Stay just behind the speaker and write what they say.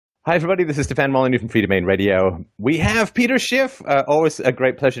Hi, everybody. This is Stefan Molyneux from Free Domain Radio. We have Peter Schiff. Always a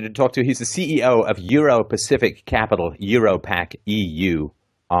great pleasure to talk to. He's the CEO of Euro Pacific Capital, Europac,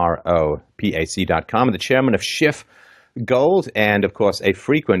 EUROPAC.com, and the chairman of Schiff Gold, and, of course, a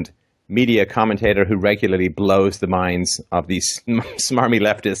frequent media commentator who regularly blows the minds of these smarmy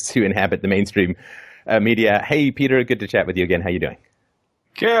leftists who inhabit the mainstream media. Hey, Peter, good to chat with you again. How you doing?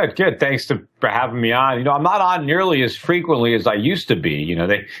 Good, good. Thanks for having me on. I'm not on nearly as frequently as I used to be.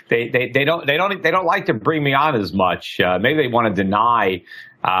 They don't like to bring me on as much. Maybe they want to deny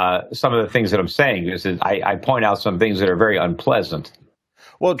some of the things that I'm saying, because I point out some things that are very unpleasant.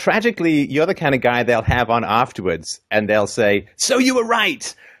 Well, tragically, you're the kind of guy they'll have on afterwards, and they'll say, "So you were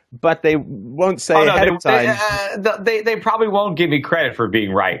right." But they won't say ahead of time. They probably won't give me credit for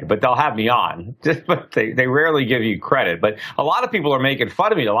being right, but they'll have me on. But they rarely give you credit. But a lot of people are making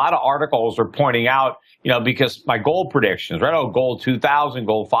fun of me. A lot of articles are pointing out, because my gold predictions, right? Oh, gold 2,000,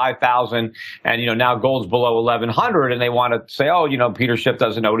 gold 5,000, and, now gold's below 1,100, and they want to say, oh, Peter Schiff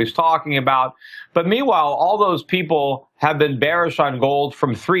doesn't know what he's talking about. But meanwhile, all those people have been bearish on gold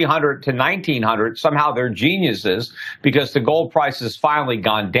from 300 to 1,900. Somehow they're geniuses because the gold price has finally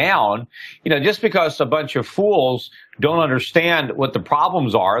gone down. Just because a bunch of fools don't understand what the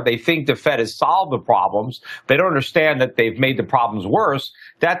problems are, they think the Fed has solved the problems. They don't understand that they've made the problems worse.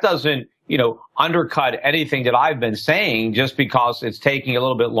 That doesn't, undercut anything that I've been saying, just because it's taking a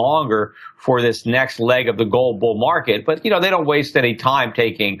little bit longer for this next leg of the gold bull market. But, they don't waste any time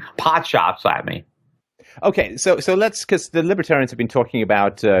taking pot shots at me. Okay, so let's, because the libertarians have been talking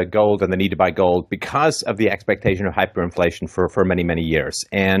about gold and the need to buy gold because of the expectation of hyperinflation for many, many years.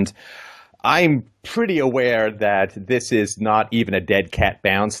 And I'm pretty aware that this is not even a dead cat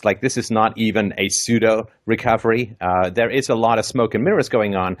bounce. Like, this is not even a pseudo recovery. There is a lot of smoke and mirrors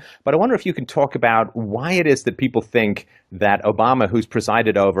going on. But I wonder if you can talk about why it is that people think that Obama, who's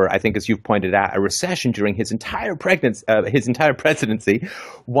presided over, I think, as you've pointed out, a recession during his entire presidency,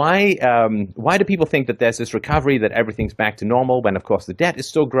 why do people think that there's this recovery, that everything's back to normal, when, of course, the debt is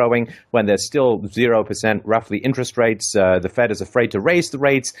still growing, when there's still 0% roughly interest rates, the Fed is afraid to raise the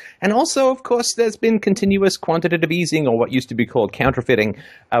rates, and also, of course, there's been continuous quantitative easing, or what used to be called counterfeiting.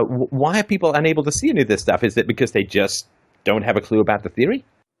 Why are people unable to see any of this stuff? Is it because they just don't have a clue about the theory?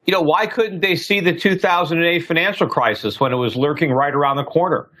 Why couldn't they see the 2008 financial crisis when it was lurking right around the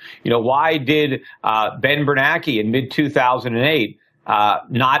corner? Why did Ben Bernanke in mid-2008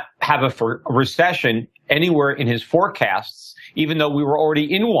 not have a recession anywhere in his forecasts, even though we were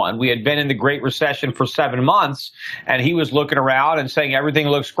already in one? We had been in the Great Recession for 7 months, and he was looking around and saying everything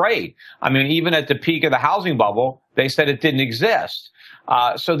looks great. I mean, even at the peak of the housing bubble, they said it didn't exist.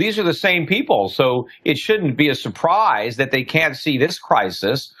 So these are the same people. So it shouldn't be a surprise that they can't see this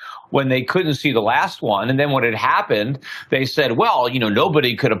crisis when they couldn't see the last one. And then when it happened, they said, well,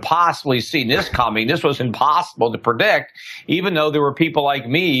 nobody could have possibly seen this coming. This was impossible to predict, even though there were people like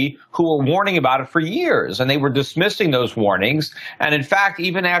me who were warning about it for years, and they were dismissing those warnings. And in fact,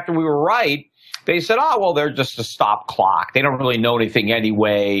 even after we were right, they said, oh, well, they're just a stop clock. They don't really know anything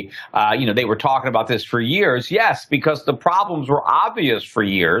anyway. They were talking about this for years. Yes, because the problems were obvious for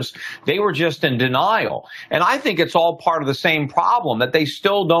years. They were just in denial. And I think it's all part of the same problem that they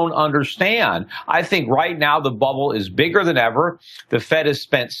still don't understand. I think right now the bubble is bigger than ever. The Fed has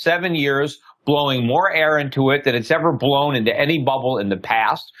spent 7 years blowing more air into it than it's ever blown into any bubble in the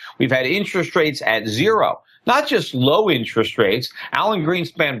past. We've had interest rates at zero. Not just low interest rates. Alan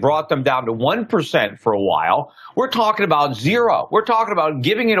Greenspan brought them down to 1% for a while. We're talking about zero. We're talking about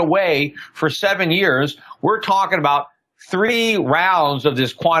giving it away for 7 years. We're talking about 3 rounds of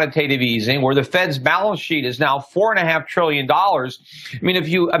this quantitative easing, where the Fed's balance sheet is now $4.5 trillion. I mean, if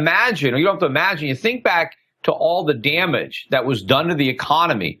you imagine, or you don't have to imagine, you think back to all the damage that was done to the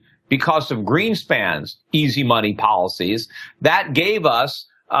economy because of Greenspan's easy money policies, that gave us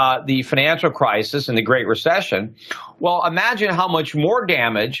the financial crisis and the Great Recession. Well, imagine how much more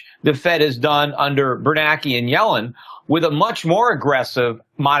damage the Fed has done under Bernanke and Yellen, with a much more aggressive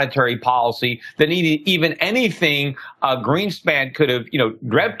monetary policy than even anything Greenspan could have,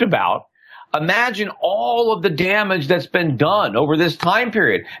 dreamt about. Imagine all of the damage that's been done over this time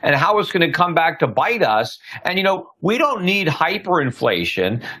period and how it's going to come back to bite us. And, we don't need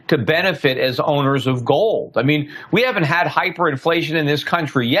hyperinflation to benefit as owners of gold. I mean, we haven't had hyperinflation in this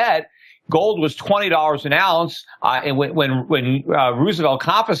country yet. Gold was $20 an ounce, and when Roosevelt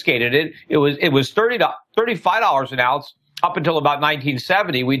confiscated it, it was $35 an ounce up until about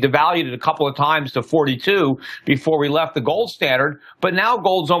 1970. We devalued it a couple of times to 42 before we left the gold standard. But now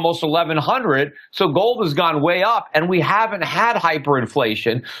gold's almost 1,100. So gold has gone way up, and we haven't had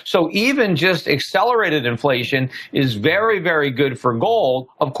hyperinflation. So even just accelerated inflation is very, very good for gold.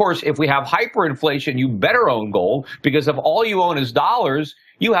 Of course, if we have hyperinflation, you better own gold, because if all you own is dollars,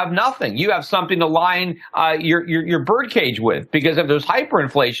 you have nothing. You have something to line your birdcage with, because if there's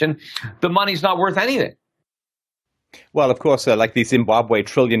hyperinflation, the money's not worth anything. Well, of course, like these Zimbabwe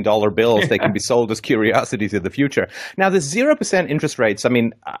trillion-dollar bills, they can be sold as curiosities of the future. Now, the 0% interest rates, I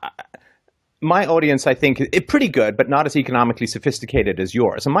mean, my audience, I think, is pretty good, but not as economically sophisticated as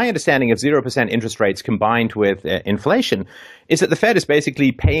yours. And my understanding of 0% interest rates combined with inflation is that the Fed is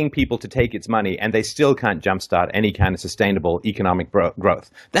basically paying people to take its money, and they still can't jumpstart any kind of sustainable economic growth.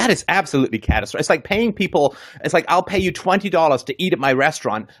 That is absolutely catastrophic. It's like paying people, it's like, I'll pay you $20 to eat at my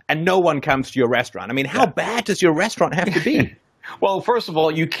restaurant, and no one comes to your restaurant. I mean, how bad does your restaurant have to be? Well, first of all,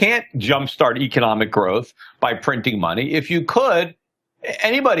 you can't jumpstart economic growth by printing money. If you could,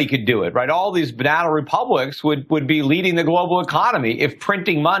 anybody could do it, right? All these banana republics would be leading the global economy if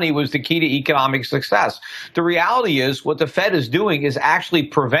printing money was the key to economic success. The reality is what the Fed is doing is actually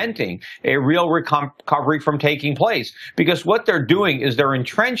preventing a real recovery from taking place, because what they're doing is they're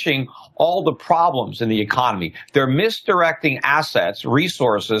entrenching all the problems in the economy. They're misdirecting assets,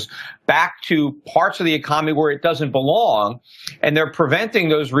 resources, back to parts of the economy where it doesn't belong, and they're preventing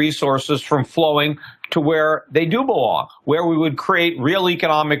those resources from flowing to where they do belong, where we would create real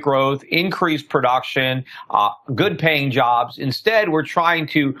economic growth, increase production, good paying jobs. Instead, we're trying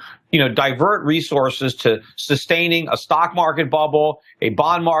to, divert resources to sustaining a stock market bubble, a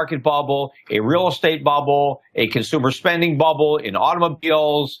bond market bubble, a real estate bubble, a consumer spending bubble in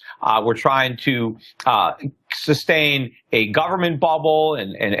automobiles. We're trying to sustain a government bubble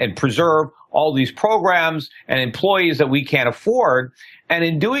and preserve all these programs and employees that we can't afford. And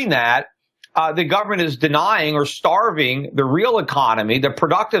in doing that, the government is denying or starving the real economy, the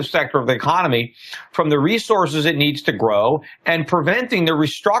productive sector of the economy, from the resources it needs to grow, and preventing the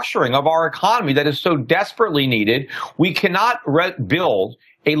restructuring of our economy that is so desperately needed. We cannot build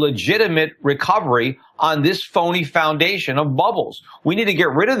a legitimate recovery on this phony foundation of bubbles. We need to get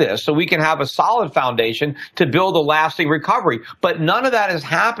rid of this so we can have a solid foundation to build a lasting recovery. But none of that is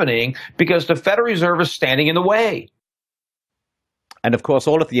happening because the Federal Reserve is standing in the way. And of course,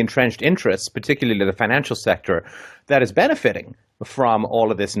 all of the entrenched interests, particularly the financial sector, that is benefiting from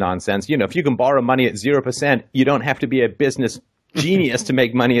all of this nonsense. If you can borrow money at 0%, you don't have to be a business genius to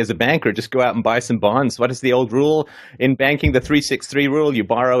make money as a banker. Just go out and buy some bonds. What is the old rule in banking? The 3-6-3 rule. You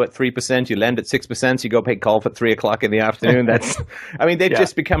borrow at 3%, you lend at 6%, so you go pay golf at 3 o'clock in the afternoon. They've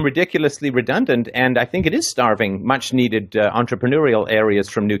just become ridiculously redundant. And I think it is starving much needed entrepreneurial areas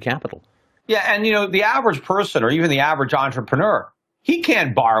from new capital. Yeah. And, the average person, or even the average entrepreneur, he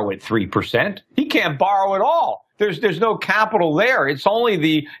can't borrow at 3%. He can't borrow at all. There's no capital there. It's only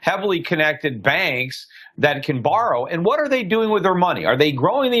the heavily connected banks that can borrow. And what are they doing with their money? Are they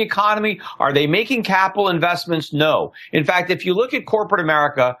growing the economy? Are they making capital investments? No. In fact, if you look at corporate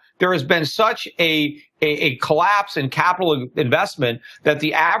America, there has been such a collapse in capital investment that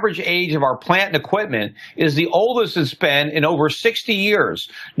the average age of our plant and equipment is the oldest it's been in over 60 years.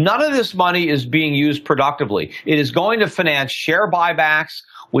 None of this money is being used productively. It is going to finance share buybacks,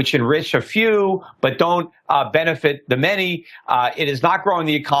 which enrich a few but don't benefit the many. It is not growing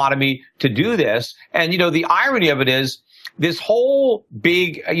the economy to do this. And, the irony of it is this whole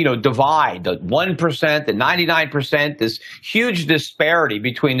big, divide, the 1%, the 99%, this huge disparity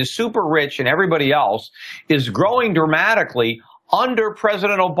between the super rich and everybody else is growing dramatically under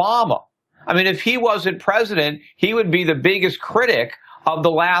President Obama. I mean, if he wasn't president, he would be the biggest critic of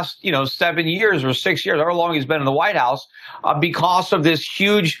the last, 7 years or 6 years, however long he's been in the White House, because of this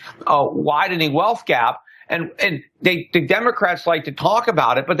huge widening wealth gap. And the Democrats like to talk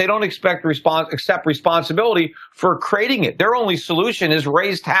about it, but they don't accept responsibility for creating it. Their only solution is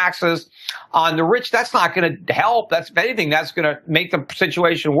raise taxes on the rich. That's not going to help. If anything, that's going to make the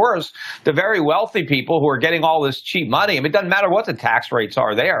situation worse. The very wealthy people who are getting all this cheap money, it doesn't matter what the tax rates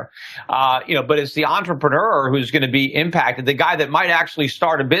are there, but it's the entrepreneur who's going to be impacted, the guy that might actually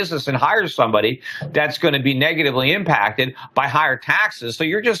start a business and hire somebody that's going to be negatively impacted by higher taxes. So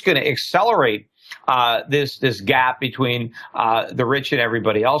you're just going to accelerate this gap between the rich and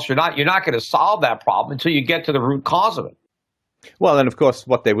everybody else. You're not going to solve that problem until you get to the root cause of it. Well, and of course,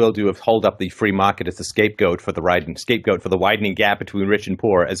 what they will do is hold up the free market as the scapegoat for the widening gap between rich and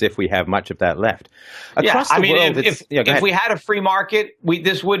poor, as if we have much of that left. Yeah, Across I the mean, world, if we had a free market,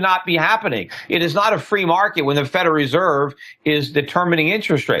 this would not be happening. It is not a free market when the Federal Reserve is determining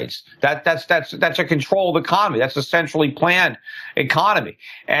interest rates. That's a controlled economy. That's a centrally planned economy.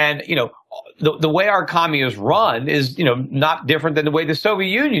 And the way our economy is run is, not different than the way the Soviet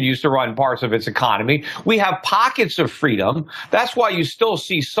Union used to run parts of its economy. We have pockets of freedom. That's why you still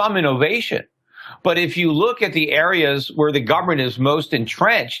see some innovation. But if you look at the areas where the government is most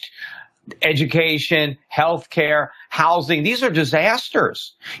entrenched, education, healthcare, housing, these are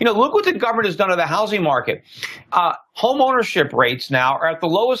disasters. Look what the government has done to the housing market. Home ownership rates now are at the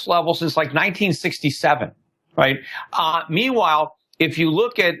lowest level since like 1967, right? Meanwhile, if you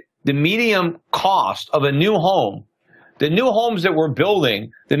look at the median cost of a new home, the new homes that we're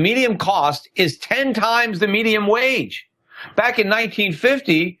building, the median cost is 10 times the median wage. Back in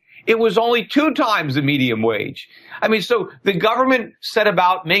 1950, it was only 2 times the median wage. I mean, so the government set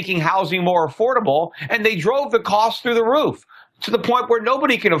about making housing more affordable, and they drove the cost through the roof, to the point where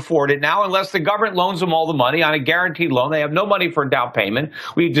nobody can afford it now unless the government loans them all the money on a guaranteed loan. They have no money for a down payment.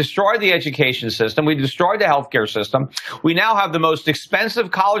 We've destroyed the education system. We've destroyed the healthcare system. We now have the most expensive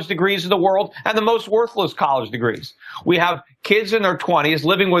college degrees in the world and the most worthless college degrees. We have kids in their 20s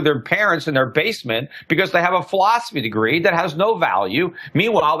living with their parents in their basement because they have a philosophy degree that has no value.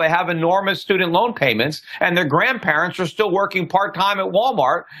 Meanwhile, they have enormous student loan payments, and their grandparents are still working part-time at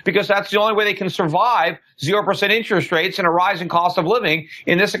Walmart because that's the only way they can survive 0% interest rates and a rising cost of living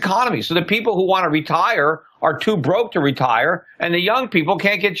in this economy. So the people who want to retire are too broke to retire, and the young people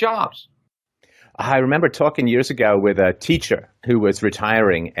can't get jobs. I remember talking years ago with a teacher who was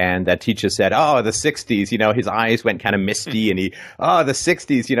retiring, and that teacher said, the 60s, his eyes went kind of misty, and the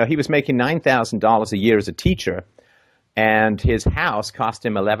 60s, he was making $9,000 a year as a teacher, and his house cost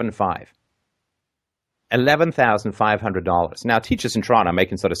him $11,500. Now, teachers in Toronto are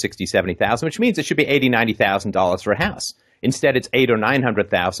making sort of $60,000, $70,000, which means it should be $80,000, $90,000 for a house. Instead, it's $800,000 or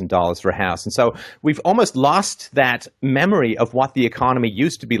 $900,000 for a house. And so we've almost lost that memory of what the economy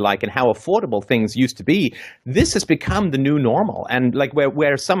used to be like and how affordable things used to be. This has become the new normal. And like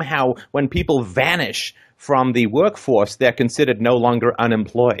where somehow when people vanish from the workforce, they're considered no longer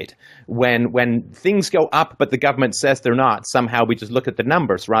unemployed. When things go up, but the government says they're not, somehow we just look at the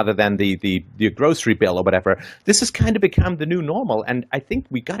numbers rather than the grocery bill or whatever. This has kind of become the new normal, and I think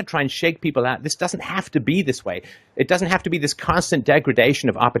we got to try and shake people out. This doesn't have to be this way. It doesn't have to be this constant degradation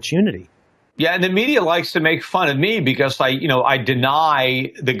of opportunity. Yeah, and the media likes to make fun of me because I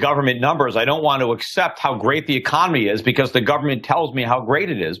deny the government numbers. I don't want to accept how great the economy is because the government tells me how great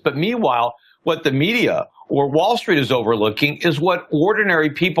it is. But meanwhile, what the media or Wall Street is overlooking is what ordinary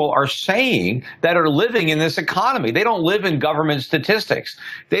people are saying that are living in this economy. They don't live in government statistics.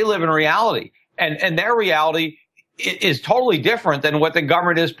 They live in reality. And their reality is totally different than what the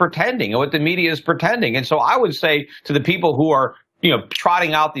government is pretending and what the media is pretending. And so I would say to the people who are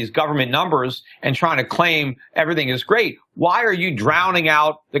trotting out these government numbers and trying to claim everything is great, why are you drowning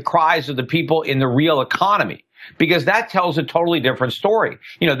out the cries of the people in the real economy? Because that tells a totally different story.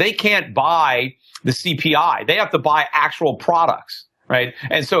 They can't buy the CPI. They have to buy actual products, right?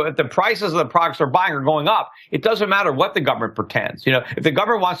 And so if the prices of the products they're buying are going up, it doesn't matter what the government pretends. If the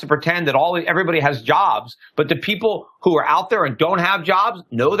government wants to pretend that everybody has jobs, but the people who are out there and don't have jobs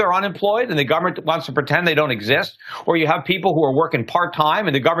know they're unemployed, and the government wants to pretend they don't exist, or you have people who are working part-time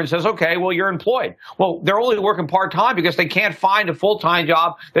and the government says, okay, well, you're employed. Well, they're only working part-time because they can't find a full-time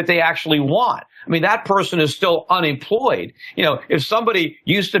job that they actually want. I mean, that person is still unemployed. If somebody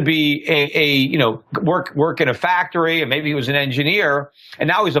used to be work in a factory and maybe he was an engineer and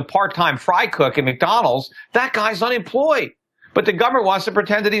now he's a part-time fry cook at McDonald's, that guy's unemployed. But the government wants to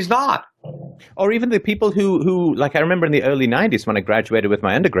pretend that he's not. Or even the people who, like I remember in the early 90s when I graduated with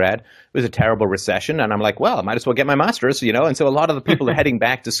my undergrad, it was a terrible recession. And I'm like, well, I might as well get my master's, And so a lot of the people are heading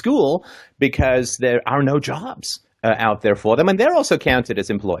back to school because there are no jobs out there for them. And they're also counted as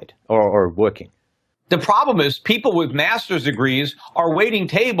employed or working. The problem is people with master's degrees are waiting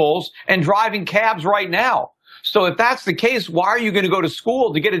tables and driving cabs right now. So if that's the case, why are you going to go to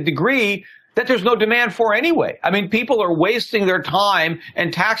school to get a degree that there's no demand for anyway? I mean, people are wasting their time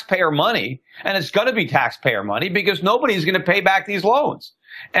and taxpayer money, and it's going to be taxpayer money because nobody's going to pay back these loans.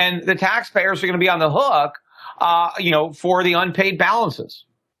 And the taxpayers are going to be on the hook, for the unpaid balances.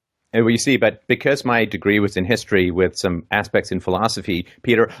 Well, you see, but because my degree was in history with some aspects in philosophy,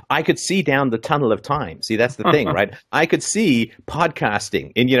 Peter, I could see down the tunnel of time. See, that's the thing, right? I could see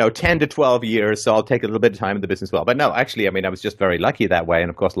podcasting in, 10 to 12 years, so I'll take a little bit of time in the business as well. But no, actually, I mean, I was just very lucky that way. And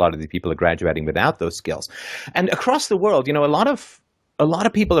of course, a lot of these people are graduating without those skills. And across the world, a lot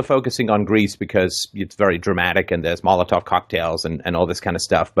of people are focusing on Greece because it's very dramatic and there's Molotov cocktails and all this kind of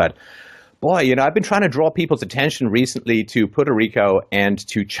stuff. But boy, I've been trying to draw people's attention recently to Puerto Rico and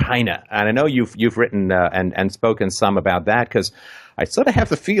to China. And I know you've written and spoken some about that, because I sort of have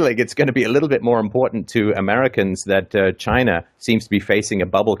the feeling it's going to be a little bit more important to Americans that China seems to be facing a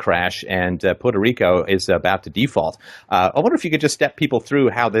bubble crash and Puerto Rico is about to default. I wonder if you could just step people through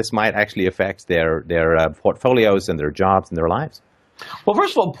how this might actually affect their portfolios and their jobs and their lives. Well,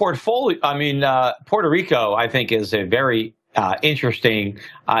 first of all, Puerto Rico, I think, is a very interesting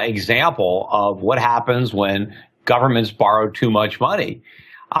example of what happens when governments borrow too much money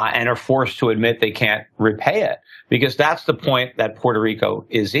and are forced to admit they can't repay it, because that's the point that Puerto Rico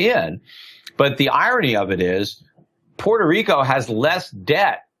is in. But the irony of it is Puerto Rico has less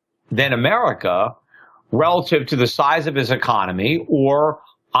debt than America relative to the size of its economy, or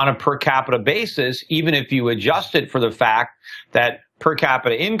on a per capita basis, even if you adjust it for the fact that per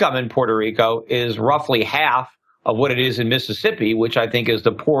capita income in Puerto Rico is roughly half of what it is in Mississippi, which I think is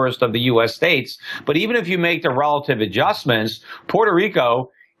the poorest of the U.S. states. But even if you make the relative adjustments, Puerto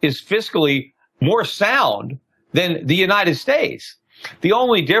Rico is fiscally more sound than the United States. The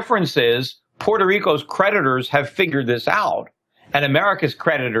only difference is Puerto Rico's creditors have figured this out, and America's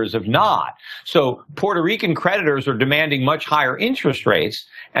creditors have not. So Puerto Rican creditors are demanding much higher interest rates,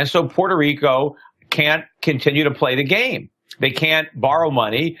 and so Puerto Rico can't continue to play the game. They can't borrow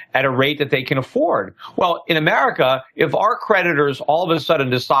money at a rate that they can afford. Well, in America, if our creditors all of a sudden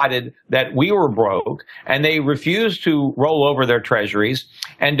decided that we were broke and they refused to roll over their treasuries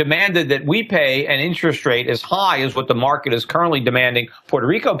and demanded that we pay an interest rate as high as what the market is currently demanding Puerto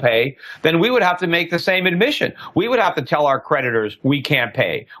Rico pay, then we would have to make the same admission. We would have to tell our creditors we can't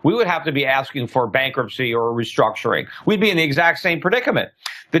pay. We would have to be asking for bankruptcy or restructuring. We'd be in the exact same predicament.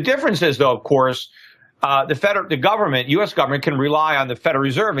 The difference is, though, of course, the government, U.S. government, can rely on the Federal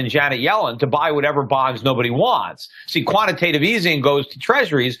Reserve and Janet Yellen to buy whatever bonds nobody wants. See, quantitative easing goes to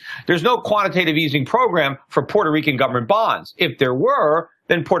treasuries. There's no quantitative easing program for Puerto Rican government bonds. If there were,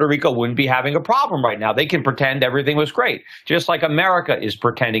 then Puerto Rico wouldn't be having a problem right now. They can pretend everything was great, just like America is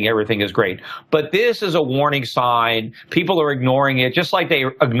pretending everything is great. But this is a warning sign. People are ignoring it, just like they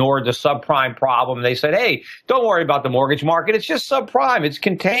ignored the subprime problem. They said, hey, don't worry about the mortgage market. It's just subprime. It's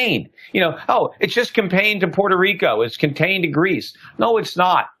contained. It's just contained to Puerto Rico. It's contained to Greece. No, it's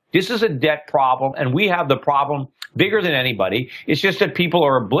not. This is a debt problem, and we have the problem bigger than anybody. It's just that people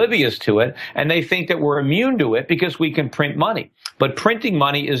are oblivious to it, and they think that we're immune to it because we can print money. But printing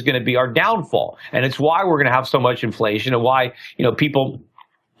money is going to be our downfall, and it's why we're going to have so much inflation, and why people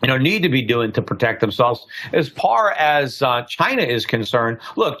need to be doing to protect themselves. As far as China is concerned,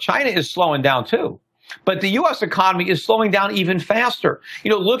 look, China is slowing down too. But the U.S. economy is slowing down even faster.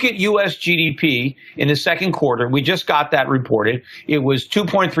 Look at U.S. GDP in the second quarter. We just got that reported. It was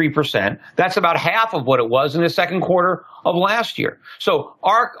 2.3%. That's about half of what it was in the second quarter of last year. So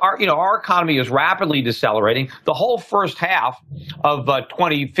our economy is rapidly decelerating. The whole first half of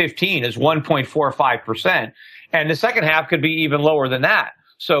 2015 is 1.45%, and the second half could be even lower than that.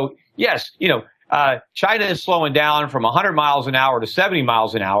 So yes, China is slowing down from 100 miles an hour to 70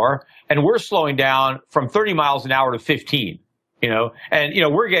 miles an hour, and we're slowing down from 30 miles an hour to 15.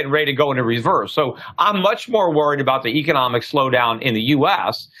 We're getting ready to go into reverse. So I'm much more worried about the economic slowdown in the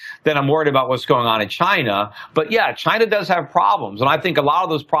U.S. than I'm worried about what's going on in China. But yeah, China does have problems. And I think a lot of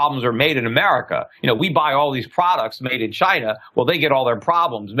those problems are made in America. We buy all these products made in China. Well, they get all their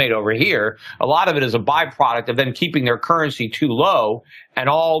problems made over here. A lot of it is a byproduct of them keeping their currency too low and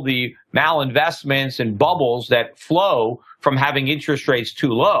all the malinvestments and bubbles that flow from having interest rates too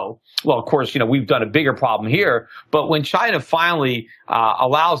low. Well, of course, we've done a bigger problem here. But when China finally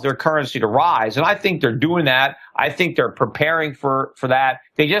allows their currency to rise, and I think they're doing that, I think they're preparing for that.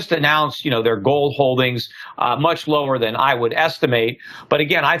 They just announced, their gold holdings much lower than I would estimate. But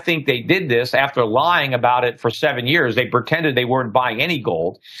again, I think they did this after lying about it for 7 years. They pretended they weren't buying any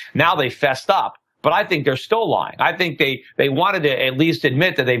gold. Now they fessed up. But I think they're still lying. I think they wanted to at least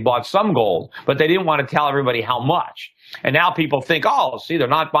admit that they bought some gold, but they didn't want to tell everybody how much. And now people think, oh, see, they're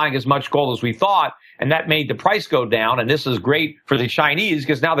not buying as much gold as we thought, and that made the price go down, and this is great for the Chinese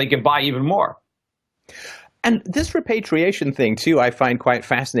because now they can buy even more. And this repatriation thing, too, I find quite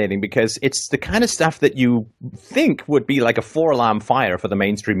fascinating because it's the kind of stuff that you think would be like a four-alarm fire for the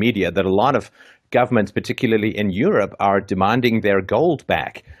mainstream media, that a lot of governments, particularly in Europe, are demanding their gold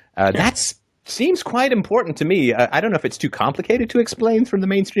back. That's seems quite important to me. I don't know if it's too complicated to explain from the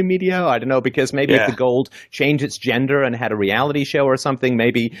mainstream media. I don't know, because maybe if the gold changed its gender and had a reality show or something,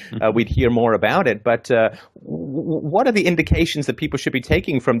 maybe we'd hear more about it. But what are the indications that people should be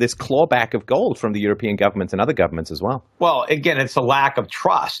taking from this clawback of gold from the European governments and other governments as well? Well, again, it's a lack of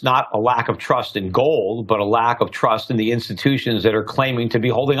trust, not a lack of trust in gold, but a lack of trust in the institutions that are claiming to be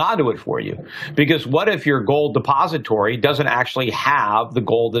holding onto it for you. Because what if your gold depository doesn't actually have the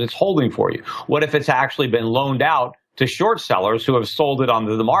gold that it's holding for you? What if it's actually been loaned out to short sellers who have sold it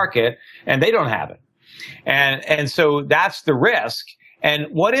onto the market and they don't have it? And so that's the risk. And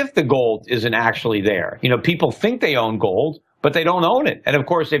what if the gold isn't actually there? You know, people think they own gold, but they don't own it. And of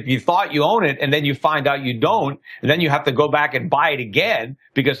course, if you thought you own it and then you find out you don't, and then you have to go back and buy it again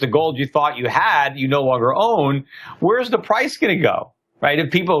because the gold you thought you had, you no longer own, where's the price going to go? Right?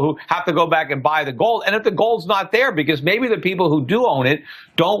 If people who have to go back and buy the gold, and if the gold's not there because maybe the people who do own it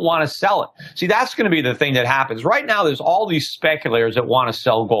don't want to sell it. See, that's going to be the thing that happens. Right now, there's all these speculators that want to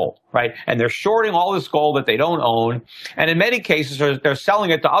sell gold, right? And they're shorting all this gold that they don't own. And in many cases, they're selling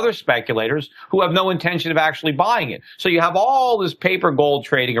it to other speculators who have no intention of actually buying it. So you have all this paper gold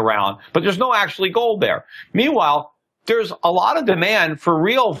trading around, but there's no actually gold there. Meanwhile, there's a lot of demand for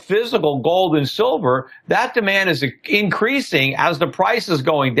real physical gold and silver. That demand is increasing as the price is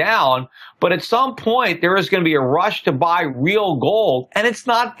going down. But at some point, there is going to be a rush to buy real gold, and it's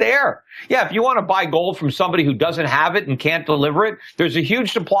not there. Yeah, if you want to buy gold from somebody who doesn't have it and can't deliver it, there's a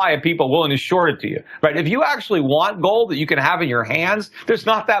huge supply of people willing to short it to you, right? If you actually want gold that you can have in your hands, there's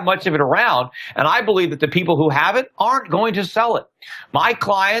not that much of it around. And I believe that the people who have it aren't going to sell it. My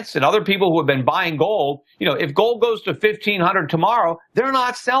clients and other people who have been buying gold, you know, if gold goes to 1,500 tomorrow, they're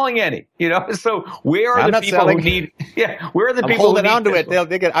not selling any, you know? So where are the people who need, where are the people holding on to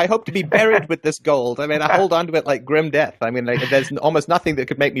it? I hope to be buried with this gold. I mean, I hold on to it like grim death. I mean, there's almost nothing that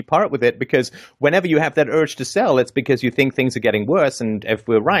could make me part with it, because whenever you have that urge to sell, it's because you think things are getting worse. And if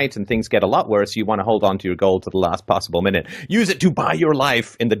we're right and things get a lot worse, you want to hold on to your gold to the last possible minute. Use it to buy your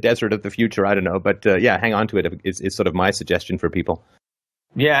life in the desert of the future. I don't know. But hang on to it is sort of my suggestion for people.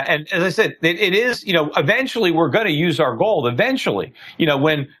 Yeah, and as I said, it is, you know, eventually we're going to use our gold. Eventually, you know,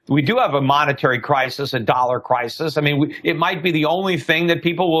 when we do have a monetary crisis, a dollar crisis, I mean, it might be the only thing that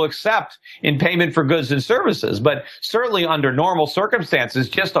people will accept in payment for goods and services. But certainly under normal circumstances,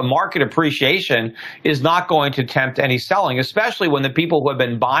 just a market appreciation is not going to tempt any selling, especially when the people who have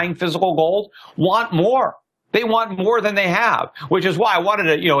been buying physical gold want more. They want more than they have, which is why I wanted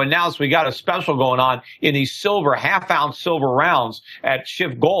to, you know, announce we got a special going on in these silver, half-ounce silver rounds at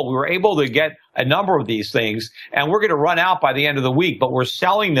Schiff Gold. We were able to get a number of these things, and we're going to run out by the end of the week, but we're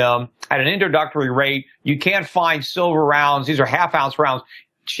selling them at an introductory rate. You can't find silver rounds. These are half-ounce rounds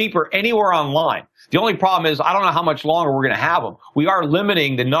cheaper anywhere online. The only problem is I don't know how much longer we're going to have them. We are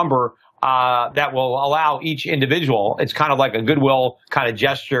limiting the number that will allow each individual. It's kind of like a goodwill kind of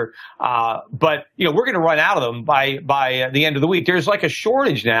gesture. But, you know, we're going to run out of them by the end of the week. There's like a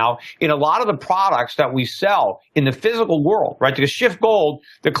shortage now in a lot of the products that we sell in the physical world, right? Because Schiff Gold,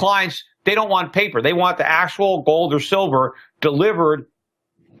 the clients, they don't want paper. They want the actual gold or silver delivered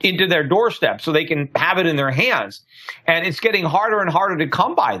into their doorstep so they can have it in their hands. And it's getting harder and harder to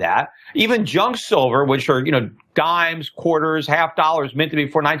come by that. Even junk silver, which are, you know, dimes, quarters, half dollars minted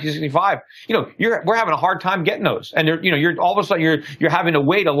before 1965, you know, we're having a hard time getting those. And you're all of a sudden you're having to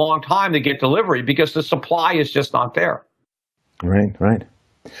wait a long time to get delivery because the supply is just not there. Right.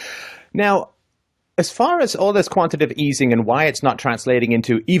 Now, as far as all this quantitative easing and why it's not translating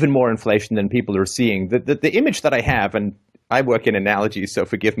into even more inflation than people are seeing, the image that I have, and I work in analogies, so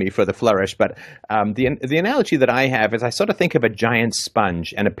forgive me for the flourish, but the analogy that I have is I sort of think of a giant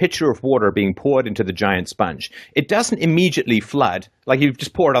sponge and a pitcher of water being poured into the giant sponge. It doesn't immediately flood, like you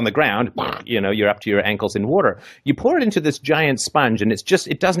just pour it on the ground, you know, you're up to your ankles in water. You pour it into this giant sponge and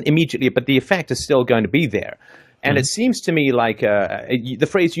it doesn't immediately, but the effect is still going to be there. And it seems to me like the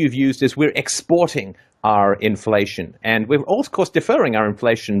phrase you've used is we're exporting our inflation. And we're, of course, deferring our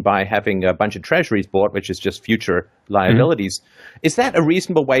inflation by having a bunch of treasuries bought, which is just future liabilities. Is that a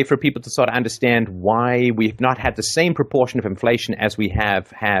reasonable way for people to sort of understand why we've not had the same proportion of inflation as we have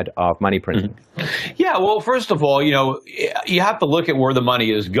had of money printing? Yeah, well, first of all, you know, you have to look at where the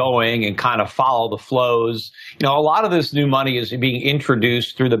money is going and kind of follow the flows. You know, a lot of this new money is being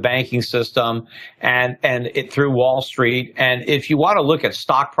introduced through the banking system and it through Wall Street. And if you want to look at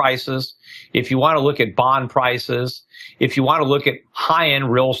stock prices, if you want to look at bond prices, if you want to look at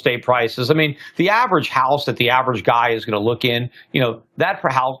high-end real estate prices, I mean, the average house that the average guy is going to look in, you know, that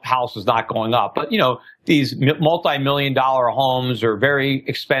house is not going up. But, you know, these multi-million-dollar homes or very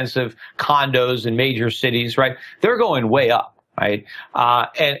expensive condos in major cities, right, they're going way up. right?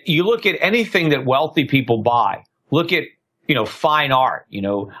 And you look at anything that wealthy people buy. Look at, fine art,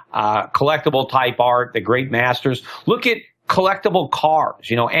 collectible type art, the great masters. Look at collectible cars,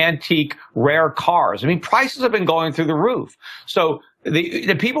 antique, rare cars. I mean, prices have been going through the roof. So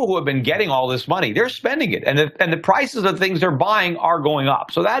the people who have been getting all this money, they're spending it, and the prices of things they're buying are going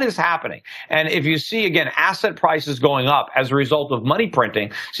up. So that is happening. And if you see, again, asset prices going up as a result of money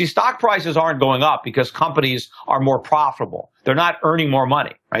printing, see, stock prices aren't going up because companies are more profitable. They're not earning more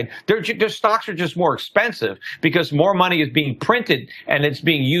money, right? Their stocks are just more expensive because more money is being printed and it's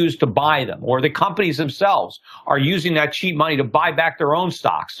being used to buy them, or the companies themselves are using that cheap money to buy back their own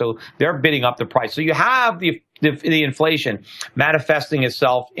stocks. So they're bidding up the price. So you have the inflation manifesting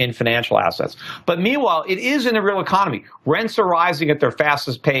itself in financial assets. But meanwhile, it is in the real economy. Rents are rising at their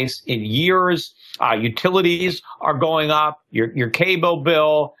fastest pace in years. Utilities are going up. Your cable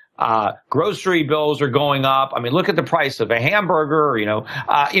bill, grocery bills are going up. I mean, look at the price of a hamburger.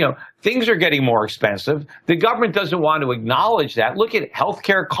 Things are getting more expensive. The government doesn't want to acknowledge that. Look at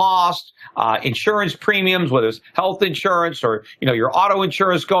healthcare costs, insurance premiums, whether it's health insurance or, your auto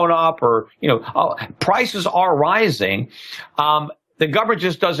insurance going up, or, prices are rising. The government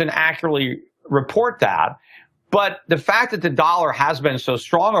just doesn't accurately report that. But the fact that the dollar has been so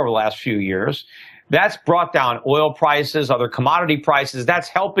strong over the last few years, that's brought down oil prices, other commodity prices. That's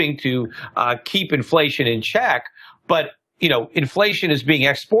helping to keep inflation in check. But, inflation is being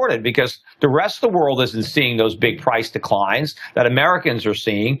exported because the rest of the world isn't seeing those big price declines that Americans are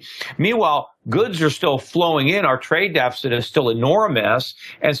seeing. Meanwhile, goods are still flowing in. Our trade deficit is still enormous.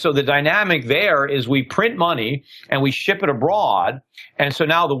 And so the dynamic there is we print money and we ship it abroad. And so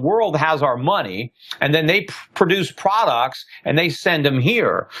now the world has our money, and then they produce products and they send them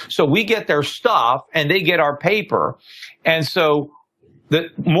here. So we get their stuff and they get our paper. And so the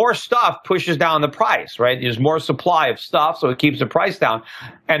more stuff pushes down the price, right? There's more supply of stuff, so it keeps the price down.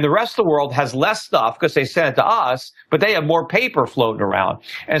 And the rest of the world has less stuff because they send it to us, but they have more paper floating around.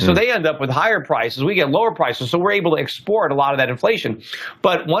 And so they end up with higher prices. We get lower prices, so we're able to export a lot of that inflation.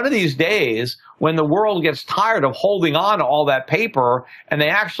 But one of these days, when the world gets tired of holding on to all that paper and they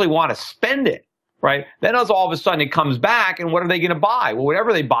actually want to spend it, right? Then all of a sudden it comes back, and what are they going to buy? Well,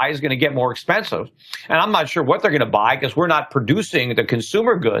 whatever they buy is going to get more expensive. And I'm not sure what they're going to buy because we're not producing the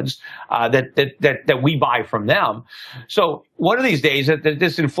consumer goods that we buy from them. So one of these days that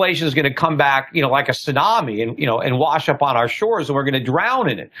this inflation is going to come back, like a tsunami and wash up on our shores, and we're going to drown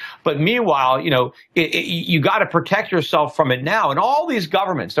in it. But meanwhile, you got to protect yourself from it now. And all these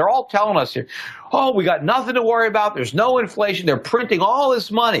governments, they're all telling us here, oh, we got nothing to worry about. There's no inflation. They're printing all this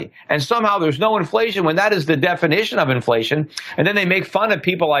money, and somehow there's no inflation when that is the definition of inflation. And then they make fun of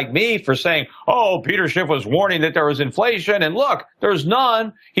people like me for saying, oh, Peter Schiff was warning that there was inflation, and look, there's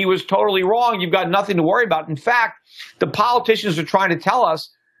none. He was totally wrong. You've got nothing to worry about. In fact, the politicians are trying to tell us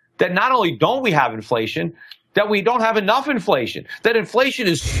that not only don't we have inflation, that we don't have enough inflation, that inflation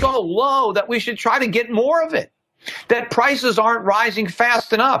is so low that we should try to get more of it, that prices aren't rising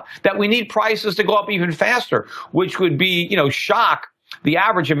fast enough, that we need prices to go up even faster, which would be, shock the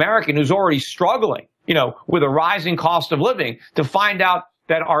average American who's already struggling, with a rising cost of living, to find out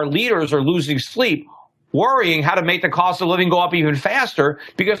that our leaders are losing sleep, worrying how to make the cost of living go up even faster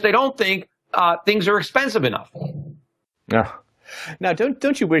because they don't think things are expensive enough. Oh. Now,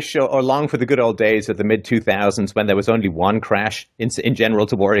 don't you wish or long for the good old days of the mid-2000s when there was only one crash in general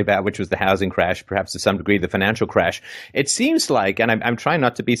to worry about, which was the housing crash, perhaps to some degree the financial crash? It seems like, and I'm trying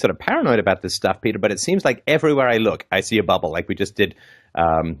not to be sort of paranoid about this stuff, Peter, but it seems like everywhere I look, I see a bubble. Like we just did,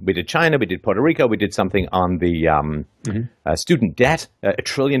 we did China, we did Puerto Rico, we did something on the student debt, $1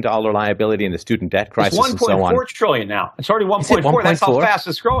 trillion liability in the student debt crisis, and so on. It's $1.4 trillion now. It's already 1.4. That's how fast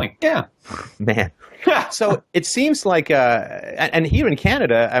it's growing. Yeah. Man. So it seems like, and here in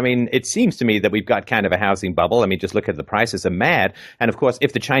Canada, I mean, it seems to me that we've got kind of a housing bubble. I mean, just look at the prices are mad. And of course,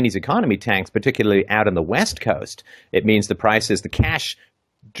 if the Chinese economy tanks, particularly out on the West Coast, it means the prices, the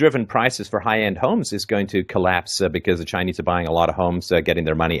cash-driven prices for high-end homes is going to collapse because the Chinese are buying a lot of homes, getting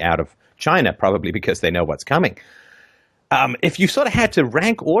their money out of China, probably because they know what's coming. If you sort of had to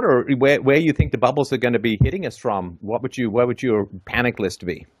rank order where you think the bubbles are going to be hitting us from, where would your panic list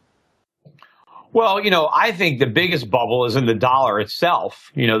be? Well, I think the biggest bubble is in the dollar itself.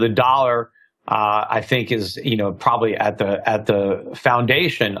 The dollar, I think, is, probably at the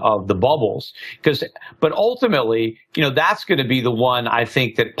foundation of the bubbles. But ultimately, that's going to be the one I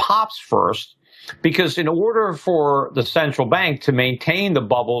think that pops first. Because in order for the central bank to maintain the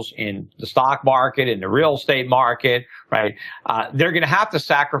bubbles in the stock market, in the real estate market, right, they're going to have to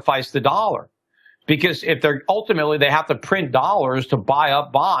sacrifice the dollar. because if they're ultimately they have to print dollars to buy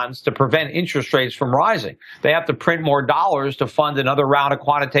up bonds to prevent interest rates from rising. They have to print more dollars to fund another round of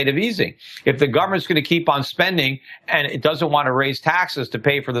quantitative easing. If the government's going to keep on spending and it doesn't want to raise taxes to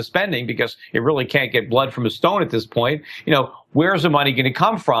pay for the spending because it really can't get blood from a stone at this point, where's the money going to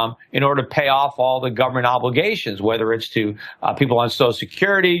come from in order to pay off all the government obligations, whether it's to people on Social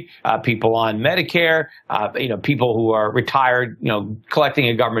Security, people on Medicare, people who are retired, collecting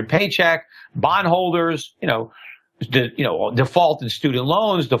a government paycheck, bondholders, defaulted student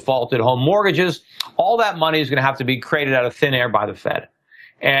loans, defaulted home mortgages. All that money is going to have to be created out of thin air by the Fed.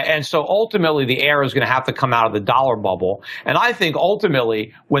 And so ultimately the air is going to have to come out of the dollar bubble. And I think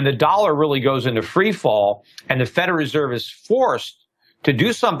ultimately when the dollar really goes into free fall and the Federal Reserve is forced to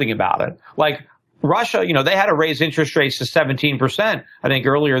do something about it, like Russia, they had to raise interest rates to 17%, I think,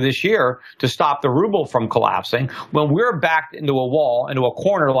 earlier this year to stop the ruble from collapsing. When we're backed into a wall, into a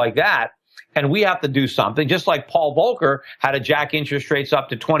corner like that, and we have to do something, just like Paul Volcker had to jack interest rates up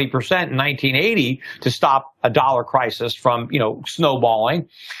to 20% in 1980 to stop a dollar crisis from, snowballing.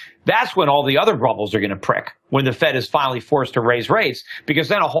 That's when all the other bubbles are going to prick, when the Fed is finally forced to raise rates, because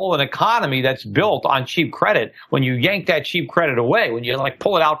then an economy that's built on cheap credit, when you yank that cheap credit away, when you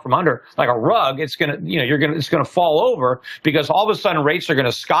pull it out from under like a rug, it's going to, it's going to fall over because all of a sudden rates are going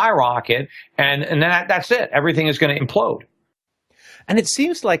to skyrocket and then that's it. Everything is going to implode. And it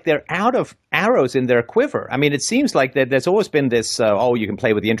seems like they're out of arrows in their quiver. I mean, it seems like there's always been this, you can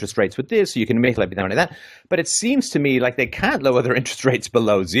play with the interest rates with this, you can make it down like that. But it seems to me like they can't lower their interest rates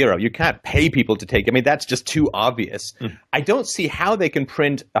below zero. You can't pay people to take. I mean, that's just too obvious. I don't see how they can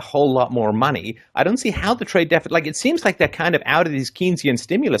print a whole lot more money. I don't see how the trade deficit, it seems like they're kind of out of these Keynesian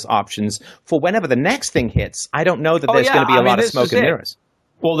stimulus options for whenever the next thing hits. I don't know that there's going to be a lot of smoke and mirrors.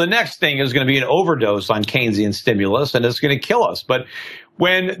 Well, the next thing is going to be an overdose on Keynesian stimulus, and it's going to kill us. But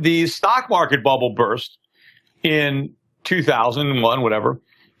when the stock market bubble burst in 2001, whatever,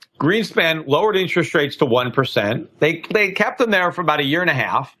 Greenspan lowered interest rates to 1%. They kept them there for about a year and a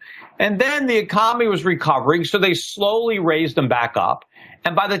half. And then the economy was recovering, so they slowly raised them back up.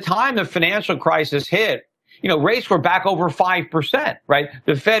 And by the time the financial crisis hit, rates were back over 5%, right?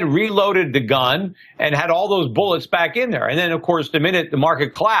 The Fed reloaded the gun and had all those bullets back in there. And then, of course, the minute the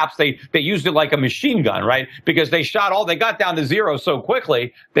market collapsed, they used it like a machine gun, right? Because they got down to zero so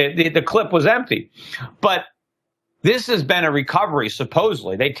quickly that the clip was empty. But this has been a recovery,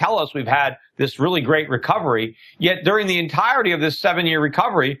 supposedly. They tell us we've had this really great recovery, yet during the entirety of this 7-year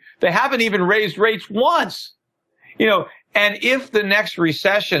recovery, they haven't even raised rates once. And if the next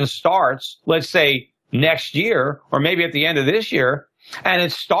recession starts, let's say, next year, or maybe at the end of this year, and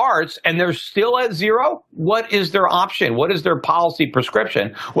it starts and they're still at zero, what is their option? What is their policy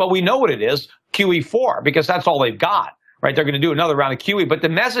prescription? Well, we know what it is, QE4, because that's all they've got, right? They're going to do another round of QE. But the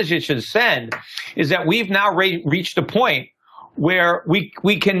message it should send is that we've now reached a point where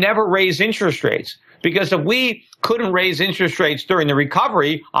we can never raise interest rates. Because if we couldn't raise interest rates during the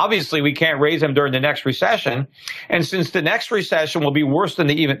recovery, obviously we can't raise them during the next recession. And since the next recession will be worse than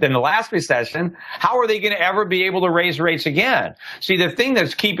the last recession, how are they going to ever be able to raise rates again? See, the thing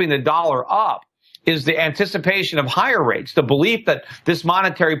that's keeping the dollar up is the anticipation of higher rates, the belief that this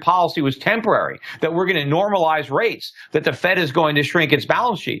monetary policy was temporary, that we're going to normalize rates, that the Fed is going to shrink its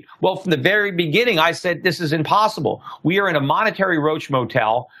balance sheet. Well, from the very beginning, I said this is impossible. We are in a monetary roach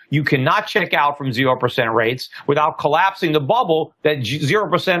motel. You cannot check out from 0% rates without collapsing the bubble that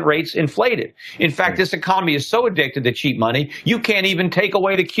 0% rates inflated. In fact, this economy is so addicted to cheap money, you can't even take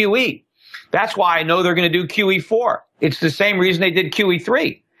away the QE. That's why I know they're going to do QE4. It's the same reason they did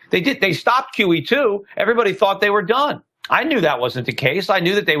QE3. They stopped QE2. Everybody thought they were done. I knew that wasn't the case. I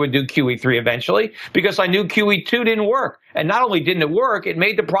knew that they would do QE3 eventually because I knew QE2 didn't work. And not only didn't it work, it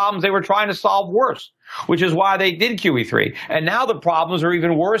made the problems they were trying to solve worse, which is why they did QE3. And now the problems are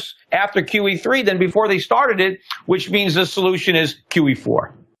even worse after QE3 than before they started it, which means the solution is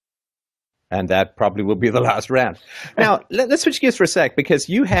QE4. And that probably will be the last round. Now, let's switch gears for a sec, because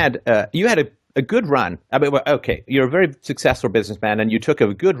you had a good run. I mean, okay, you're a very successful businessman, and you took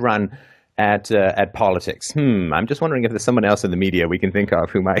a good run at politics. I'm just wondering if there's someone else in the media we can think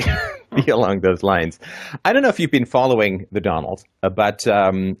of who might be along those lines. I don't know if you've been following the Donald, but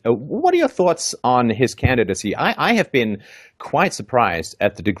what are your thoughts on his candidacy? I have been quite surprised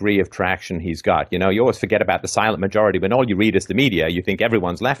at the degree of traction he's got. You always forget about the silent majority. When all you read is the media, you think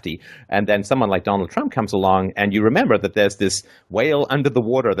everyone's lefty. And then someone like Donald Trump comes along, and you remember that there's this whale under the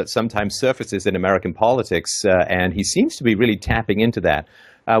water that sometimes surfaces in American politics, and he seems to be really tapping into that.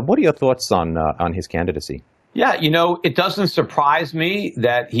 What are your thoughts on his candidacy? Yeah, it doesn't surprise me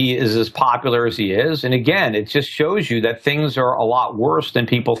that he is as popular as he is. And again, it just shows you that things are a lot worse than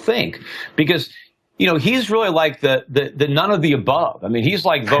people think. Because he's really like the none of the above. I mean, he's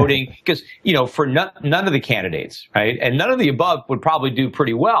like voting because, for none of the candidates, right? And none of the above would probably do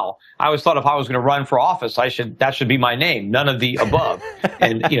pretty well. I always thought if I was going to run for office, that should be my name, none of the above.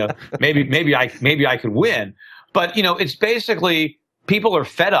 And, maybe I could win. But, it's basically people are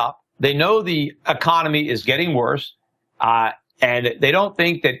fed up. They know the economy is getting worse. And they don't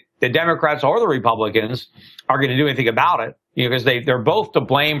think that the Democrats or the Republicans are going to do anything about it, because they're both to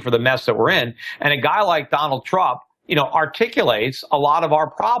blame for the mess that we're in. And a guy like Donald Trump, articulates a lot of our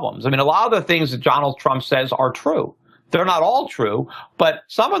problems. I mean, a lot of the things that Donald Trump says are true. They're not all true, but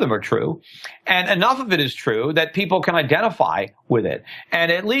some of them are true. And enough of it is true that people can identify with it. And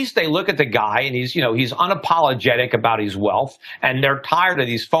at least they look at the guy and he's unapologetic about his wealth. And they're tired of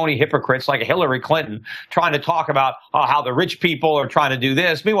these phony hypocrites like Hillary Clinton trying to talk about how the rich people are trying to do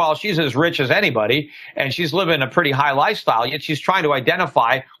this. Meanwhile, she's as rich as anybody and she's living a pretty high lifestyle, yet she's trying to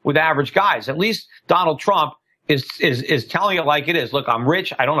identify with average guys. At least Donald Trump is telling it like it is. Look, I'm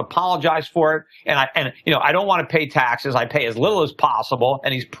rich. I don't apologize for it. And I don't want to pay taxes. I pay as little as possible.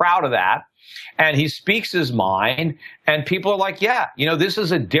 And he's proud of that. And he speaks his mind. And people are like, yeah, this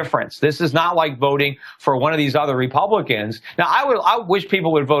is a difference. This is not like voting for one of these other Republicans. Now, I wish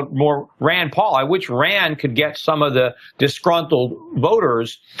people would vote more Rand Paul. I wish Rand could get some of the disgruntled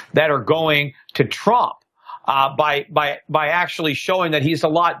voters that are going to Trump. By actually showing that he's a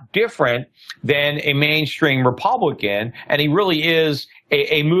lot different than a mainstream Republican, and he really is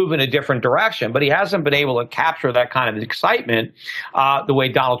a move in a different direction. But he hasn't been able to capture that kind of excitement the way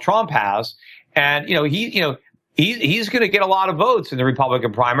Donald Trump has. And he's going to get a lot of votes in the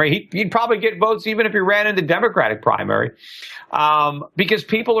Republican primary. He'd probably get votes even if he ran in the Democratic primary, because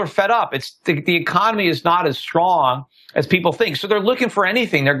people are fed up. It's the economy is not as strong as people think. So they're looking for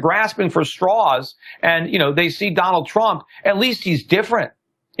anything. They're grasping for straws. And, they see Donald Trump. At least he's different.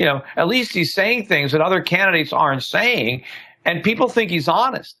 At least he's saying things that other candidates aren't saying. And people think he's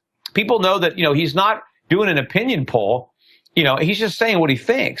honest. People know that, he's not doing an opinion poll. He's just saying what he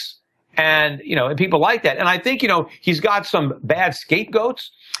thinks. And, and people like that. And I think, he's got some bad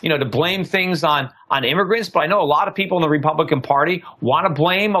scapegoats, to blame things on immigrants. But I know a lot of people in the Republican Party want to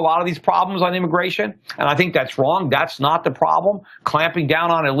blame a lot of these problems on immigration. And I think that's wrong. That's not the problem. Clamping down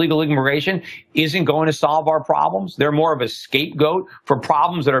on illegal immigration isn't going to solve our problems. They're more of a scapegoat for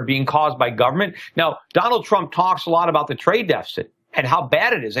problems that are being caused by government. Now, Donald Trump talks a lot about the trade deficit and how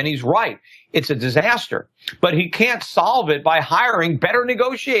bad it is. And he's right. It's a disaster. But he can't solve it by hiring better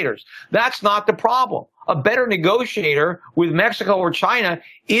negotiators. That's not the problem. A better negotiator with Mexico or China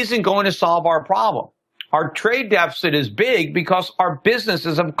isn't going to solve our problem. Our trade deficit is big because our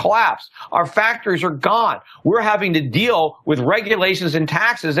businesses have collapsed. Our factories are gone. We're having to deal with regulations and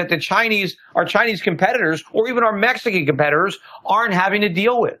taxes that our Chinese competitors or even our Mexican competitors aren't having to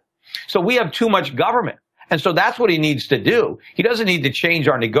deal with. So we have too much government. And so that's what he needs to do. He doesn't need to change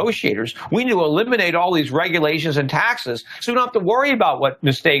our negotiators. We need to eliminate all these regulations and taxes so we don't have to worry about what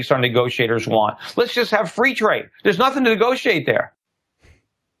mistakes our negotiators want. Let's just have free trade. There's nothing to negotiate there.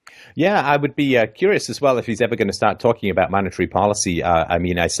 Yeah, I would be curious as well if he's ever going to start talking about monetary policy. I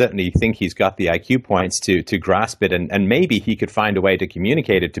mean, I certainly think he's got the IQ points to grasp it, and maybe he could find a way to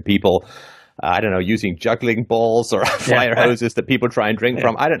communicate it to people. I don't know, using juggling balls or fire hoses that people try and drink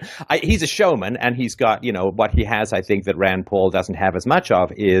from. He's a showman, and he's got, what he has, I think, that Rand Paul doesn't have as much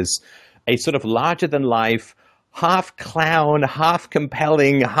of is a sort of larger than life, half clown, half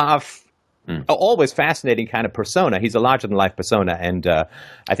compelling, half always fascinating kind of persona. He's a larger than life persona, and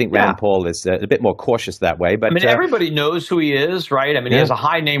I think Rand Paul is a bit more cautious that way. But everybody knows who he is, right? He has a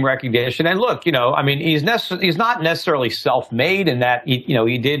high name recognition, and look, he's not necessarily self-made in that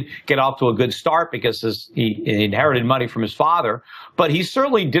he did get off to a good start because he inherited money from his father, but he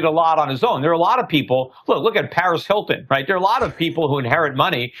certainly did a lot on his own. There are a lot of people. Look at Paris Hilton, right? There are a lot of people who inherit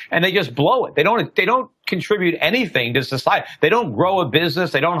money and they just blow it. They don't contribute anything to society. They don't grow a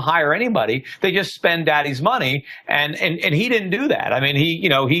business. They don't hire anybody. They just spend daddy's money. And he didn't do that.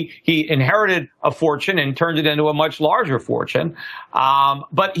 He inherited a fortune and turned it into a much larger fortune.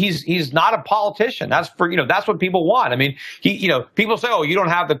 But he's not a politician. That's what people want. People say, oh, you don't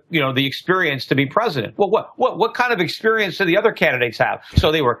have the experience to be president. Well, what kind of experience do the other candidates have?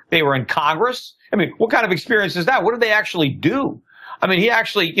 So they were in Congress. What kind of experience is that? What did they actually do? He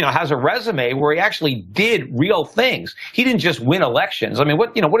actually, has a resume where he actually did real things. He didn't just win elections.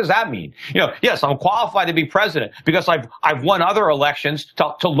 What does that mean? Yes, I'm qualified to be president because I've won other elections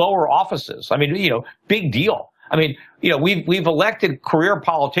to lower offices. Big deal. We've elected career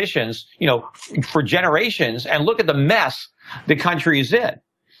politicians, for generations, and look at the mess the country is in.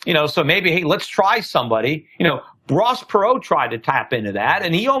 So maybe, hey, let's try somebody, Ross Perot tried to tap into that,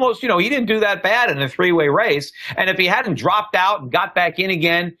 and he almost, he didn't do that bad in a three-way race. And if he hadn't dropped out and got back in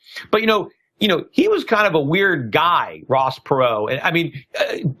again, but he was kind of a weird guy, Ross Perot. And I mean,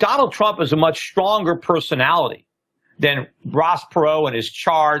 Donald Trump is a much stronger personality than Ross Perot and his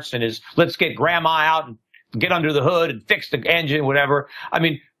charts and his let's get grandma out and get under the hood and fix the engine, whatever. I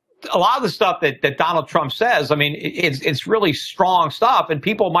mean, a lot of the stuff that Donald Trump says, I mean, it's really strong stuff. And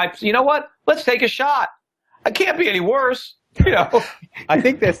people might, you know what? Let's take a shot. It can't be any worse. I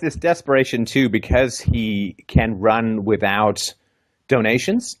think there's this desperation, too, because he can run without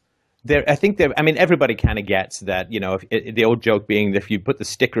donations. Everybody kind of gets that, the old joke being that if you put the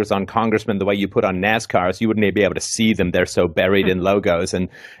stickers on congressmen the way you put on NASCARs, you wouldn't be able to see them. They're so buried in logos. And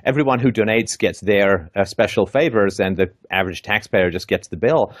everyone who donates gets their special favors, and the average taxpayer just gets the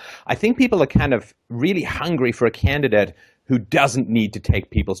bill. I think people are kind of really hungry for a candidate who doesn't need to take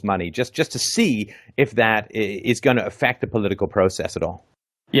people's money, just to see if that is going to affect the political process at all.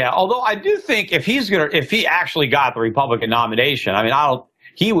 Yeah, although I do think if he actually got the Republican nomination, I mean,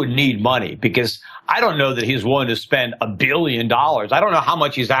 he would need money, because I don't know that he's willing to spend $1 billion. I don't know how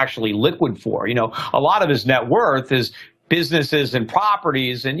much he's actually liquid for. A lot of his net worth is businesses and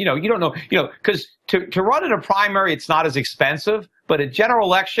properties. And, you don't know, because to run in a primary, it's not as expensive. But a general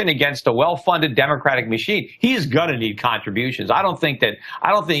election against a well-funded Democratic machine, he's going to need contributions. I don't think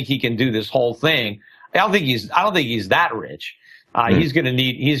he can do this whole thing. I don't think he's that rich. He's going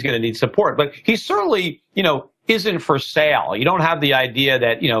to need support. But he certainly, isn't for sale. You don't have the idea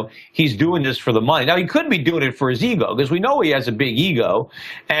that, he's doing this for the money. Now, he could be doing it for his ego, because we know he has a big ego,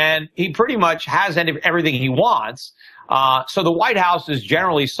 and he pretty much has everything he wants. So the White House is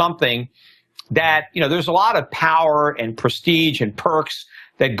generally something that, there's a lot of power and prestige and perks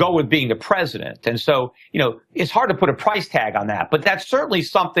that go with being the president. And so, it's hard to put a price tag on that. But that's certainly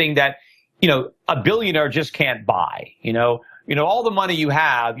something that, a billionaire just can't buy. All the money you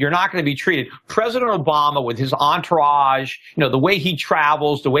have, you're not going to be treated. President Obama, with his entourage, the way he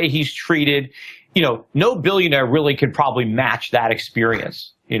travels, the way he's treated, no billionaire really could probably match that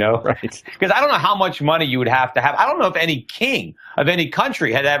experience, Right. Because I don't know how much money you would have to have. I don't know if any king of any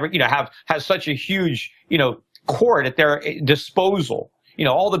country had ever, has such a huge, court at their disposal.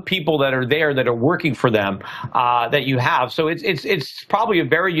 All the people that are there that are working for them, that you have. So it's probably a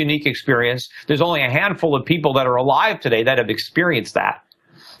very unique experience. There's only a handful of people that are alive today that have experienced that.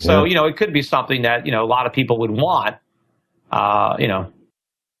 So, it could be something that, a lot of people would want,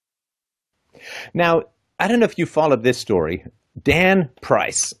 Now, I don't know if you followed this story. Dan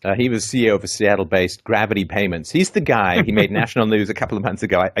Price, he was CEO of a Seattle-based Gravity Payments. He's the guy, he made national news a couple of months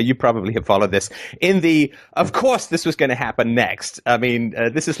ago. You probably have followed this. Of course this was going to happen next. I mean,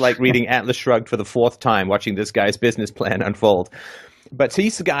 this is like reading Atlas Shrugged for the fourth time, watching this guy's business plan unfold. But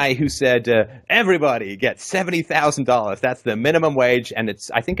he's the guy who said, everybody gets $70,000. That's the minimum wage. And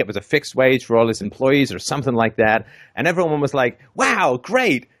I think it was a fixed wage for all his employees or something like that. And everyone was like, wow,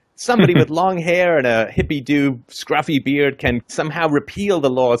 great. Somebody with long hair and a hippie-do scruffy beard can somehow repeal the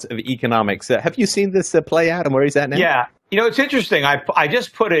laws of economics. Have you seen this play out and where he's at now? Yeah. It's interesting. I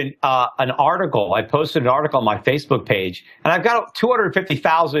just put in an article. I posted an article on my Facebook page, and I've got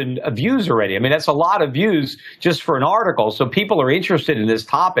 250,000 views already. I mean, that's a lot of views just for an article. So people are interested in this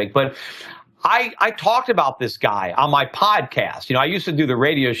topic. But I talked about this guy on my podcast. I used to do the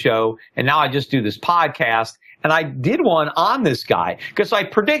radio show, and now I just do this podcast. And I did one on this guy because I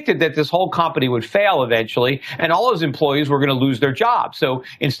predicted that this whole company would fail eventually, and all his employees were going to lose their jobs. So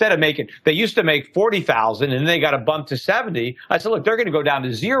instead of they used to make 40,000, and then they got a bump to 70. I said, look, they're going to go down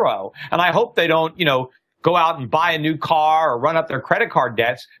to zero, and I hope they don't, go out and buy a new car or run up their credit card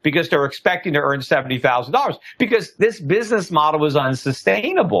debts because they're expecting to earn $70,000, because this business model was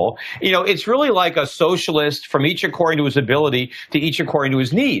unsustainable. It's really like a socialist, from each according to his ability to each according to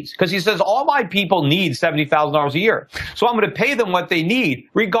his needs. Because he says, all my people need $70,000 a year. So I'm going to pay them what they need,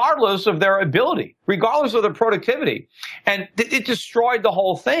 regardless of their ability, regardless of their productivity. And it destroyed the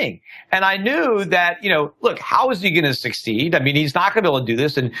whole thing. And I knew that, look, how is he going to succeed? I mean, he's not going to be able to do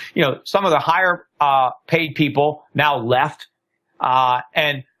this. And, some of the higher paid people now left.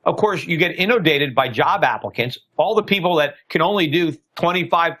 And of course, you get inundated by job applicants. All the people that can only do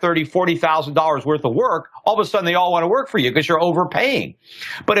 $25,000, $30,000, $40,000 worth of work, all of a sudden they all want to work for you because you're overpaying.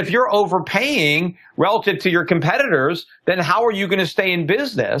 But if you're overpaying relative to your competitors, then how are you going to stay in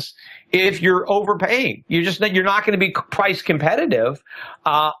business if you're overpaying? You're not going to be price competitive.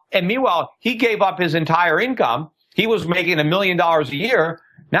 And meanwhile, he gave up his entire income. He was making $1 million a year.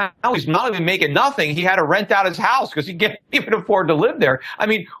 Now he's not even making nothing. He had to rent out his house because he can't even afford to live there. I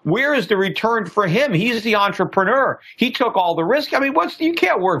mean, where is the return for him? He's the entrepreneur. He took all the risk. I mean, you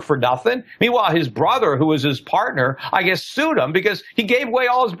can't work for nothing. Meanwhile, his brother, who was his partner, I guess sued him because he gave away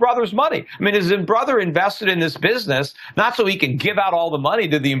all his brother's money. I mean, his brother invested in this business, not so he can give out all the money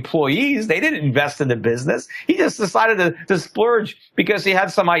to the employees. They didn't invest in the business. He just decided to splurge because he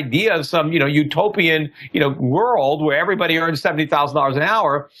had some idea of some, utopian, world where everybody earns $70,000 an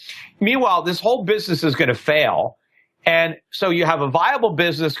hour. Meanwhile, this whole business is going to fail. And so you have a viable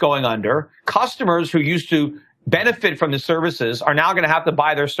business going under. Customers who used to benefit from the services are now going to have to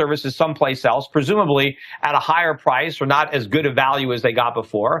buy their services someplace else, presumably at a higher price or not as good a value as they got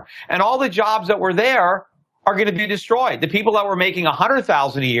before. And all the jobs that were there are going to be destroyed. The people that were making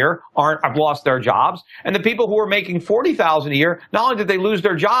 $100,000 a year have lost their jobs, and the people who were making $40,000 a year, not only did they lose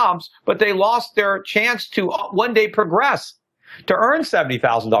their jobs, but they lost their chance to one day progress, to earn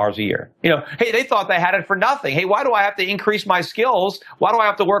 $70,000 a year. Hey, they thought they had it for nothing. Hey, why do I have to increase my skills? Why do I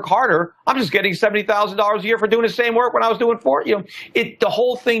have to work harder? I'm just getting $70,000 a year for doing the same work when I was doing the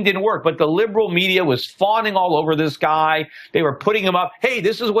whole thing didn't work. But the liberal media was fawning all over this guy. They were putting him up. Hey,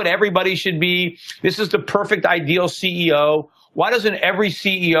 this is what everybody should be. This is the perfect ideal CEO. Why doesn't every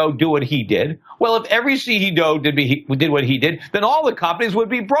CEO do what he did? Well, if every CEO did what he did, then all the companies would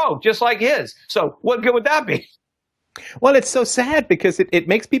be broke, just like his. So what good would that be? Well, it's so sad because it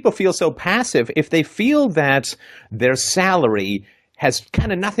makes people feel so passive if they feel that their salary has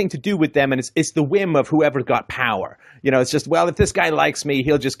kind of nothing to do with them and it's the whim of whoever got power. It's just, well, if this guy likes me,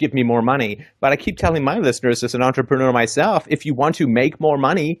 he'll just give me more money. But I keep telling my listeners as an entrepreneur myself, if you want to make more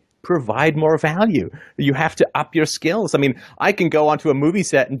money, provide more value. You have to up your skills. I mean, I can go onto a movie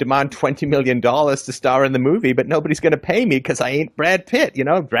set and demand $20 million to star in the movie, but nobody's going to pay me because I ain't Brad Pitt.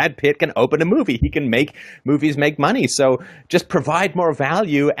 Brad Pitt can open a movie. He can make movies make money. So just provide more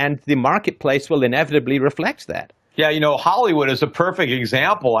value and the marketplace will inevitably reflect that. Yeah, Hollywood is a perfect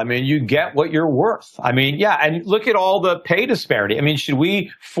example. I mean, you get what you're worth. I mean, yeah, and look at all the pay disparity. I mean, should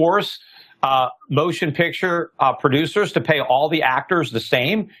we force motion picture producers to pay all the actors the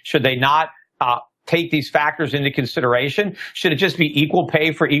same? Should they not take these factors into consideration? Should it just be equal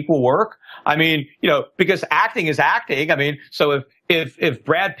pay for equal work? I mean, because acting is acting. I mean, so if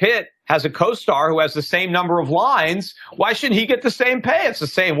Brad Pitt has a co-star who has the same number of lines, why shouldn't he get the same pay? It's the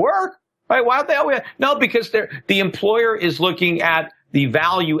same work, right? Why don't they always? No, because the employer is looking at the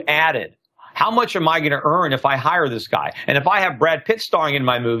value added. How much am I going to earn if I hire this guy? And if I have Brad Pitt starring in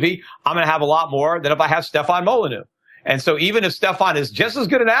my movie, I'm going to have a lot more than if I have Stefan Molyneux. And so even if Stefan is just as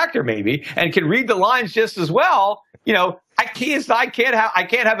good an actor maybe and can read the lines just as well, I can't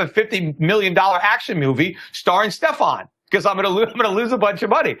have a $50 million action movie starring Stefan. Because I'm going to lose a bunch of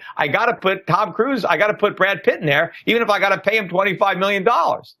money. I got to put Tom Cruise, I got to put Brad Pitt in there, even if I got to pay him $25 million.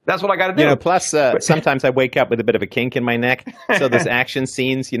 That's what I got to do. Plus sometimes I wake up with a bit of a kink in my neck. So those action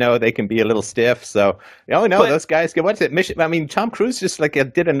scenes, they can be a little stiff. So, those guys, what's it? Tom Cruise just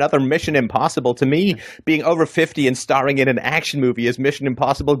did another Mission Impossible. To me, being over 50 and starring in an action movie is Mission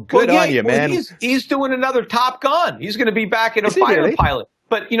Impossible. Good on you, man. He's doing another Top Gun. He's going to be back in a fighter pilot.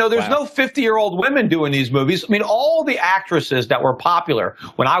 But, there's no 50-year-old women doing these movies. I mean, all the actresses that were popular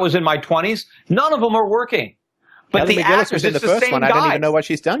when I was in my 20s, none of them are working. But Kelly the McGillis actors, was in the first one. I don't even know what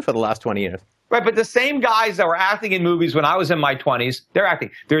she's done for the last 20 years. Right, but the same guys that were acting in movies when I was in my 20s, they're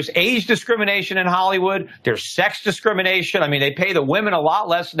acting. There's age discrimination in Hollywood. There's sex discrimination. I mean, they pay the women a lot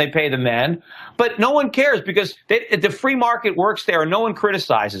less than they pay the men. But no one cares because the free market works there and no one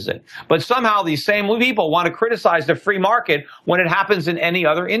criticizes it. But somehow these same people want to criticize the free market when it happens in any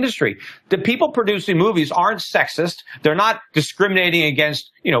other industry. The people producing movies aren't sexist. They're not discriminating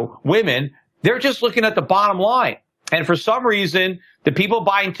against, women. They're just looking at the bottom line. And for some reason, the people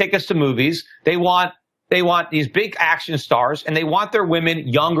buying tickets to movies, they want these big action stars and they want their women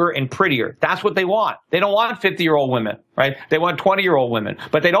younger and prettier. That's what they want. They don't want 50-year-old women, right? They want 20-year-old women,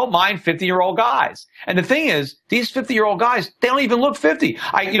 but they don't mind 50-year-old guys. And the thing is, these 50-year-old guys, they don't even look 50.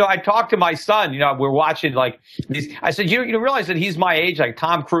 I talked to my son, we're watching these. I said, you realize that he's my age, like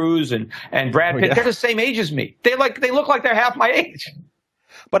Tom Cruise and Brad Pitt. They're the same age as me. They look like they're half my age.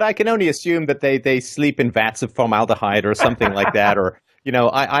 But I can only assume that they sleep in vats of formaldehyde or something like that. Or,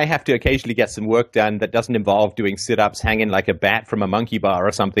 I have to occasionally get some work done that doesn't involve doing sit-ups, hanging like a bat from a monkey bar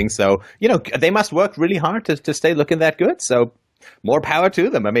or something. So, they must work really hard to stay looking that good. So more power to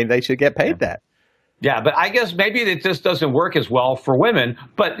them. I mean, they should get paid that. Yeah, but I guess maybe it just doesn't work as well for women.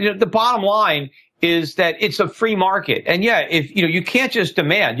 But the bottom line is that it's a free market. And yeah, if you can't just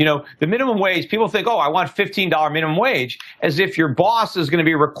demand, the minimum wage, people think, oh, I want $15 minimum wage, as if your boss is going to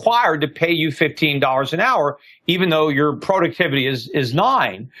be required to pay you $15 an hour, even though your productivity is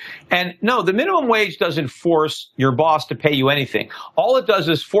 9. And no, the minimum wage doesn't force your boss to pay you anything. All it does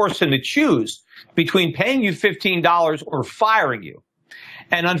is force him to choose between paying you $15 or firing you.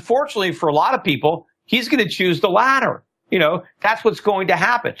 And unfortunately for a lot of people, he's going to choose the latter. That's what's going to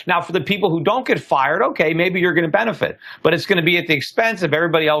happen. Now, for the people who don't get fired, okay, maybe you're going to benefit, but it's going to be at the expense of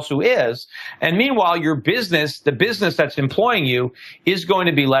everybody else who is. And meanwhile, your business, the business that's employing you, is going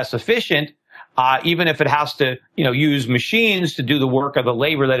to be less efficient, even if it has to, use machines to do the work of the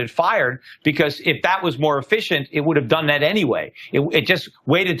labor that it fired, because if that was more efficient, it would have done that anyway. It just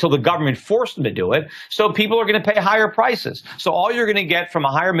waited till the government forced them to do it. So people are going to pay higher prices. So all you're going to get from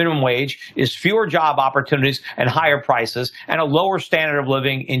a higher minimum wage is fewer job opportunities and higher prices and a lower standard of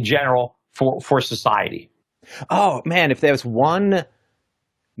living in general for society. Oh, man, if there was one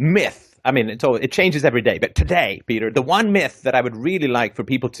myth, I mean, it changes every day. But today, Peter, the one myth that I would really like for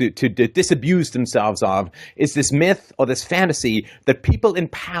people to disabuse themselves of is this myth or this fantasy that people in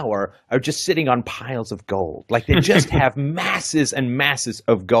power are just sitting on piles of gold. Like they just have masses and masses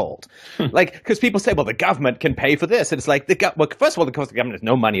of gold. Like, because people say, well, the government can pay for this. And it's like, well, first of all, the government has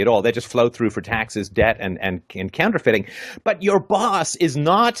no money at all. They just flow through for taxes, debt, and counterfeiting. But your boss is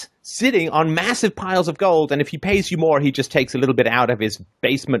not sitting on massive piles of gold, and if he pays you more, he just takes a little bit out of his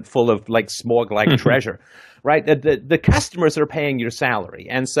basement full of like smog-like treasure, right? The customers are paying your salary,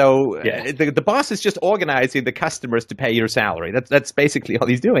 and so the boss is just organizing the customers to pay your salary. That's basically all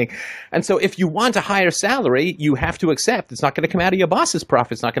he's doing. And so if you want a higher salary, you have to accept it's not going to come out of your boss's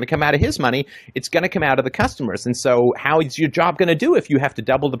profit. It's not going to come out of his money. It's going to come out of the customers. And so how is your job going to do if you have to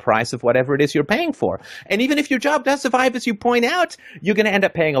double the price of whatever it is you're paying for? And even if your job does survive, as you point out, you're going to end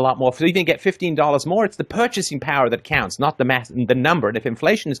up paying a lot more. So you can get $15 more. It's the purchasing power that counts, not the number. And if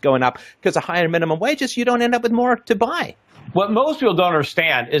inflation is going up because of higher minimum wages, you don't end up with more to buy. What most people don't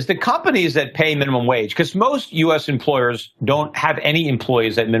understand is the companies that pay minimum wage, because most U.S. employers don't have any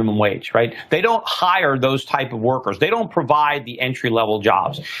employees at minimum wage, right? They don't hire those type of workers. They don't provide the entry-level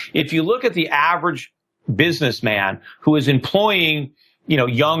jobs. If you look at the average businessman who is employing,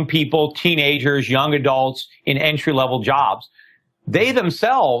 young people, teenagers, young adults in entry-level jobs, they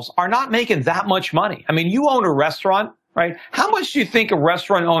themselves are not making that much money. I mean, you own a restaurant, right? How much do you think a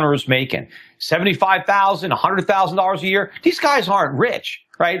restaurant owner is making? $75,000, $100,000 a year? These guys aren't rich,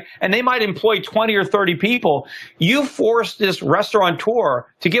 right? And they might employ 20 or 30 people. You force this restaurateur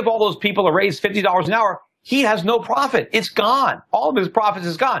to give all those people a raise $50 an hour. He has no profit. It's gone. All of his profits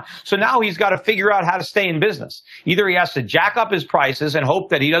is gone. So now he's got to figure out how to stay in business. Either he has to jack up his prices and hope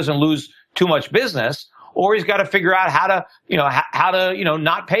that he doesn't lose too much business, or he's got to figure out how to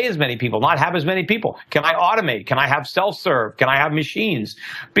not pay as many people, not have as many people. Can I automate? Can I have self-serve? Can I have machines?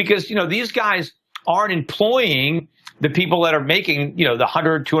 Because, these guys aren't employing the people that are making, the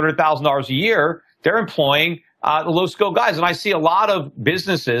 $100,000, $200,000 a year. They're employing the low-skilled guys. And I see a lot of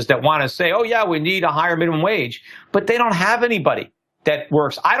businesses that want to say, oh, yeah, we need a higher minimum wage, but they don't have anybody that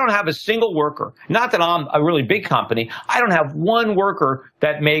works. I don't have a single worker. Not that I'm a really big company. I don't have one worker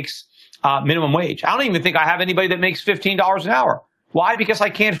that makes minimum wage. I don't even think I have anybody that makes $15 an hour. Why? Because I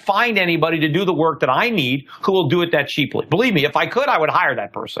can't find anybody to do the work that I need who will do it that cheaply. Believe me, if I could, I would hire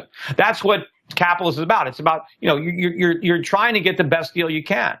that person. That's what capitalism is about. It's about, you're trying to get the best deal you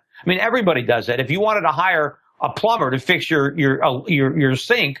can. I mean, everybody does that. If you wanted to hire a plumber to fix your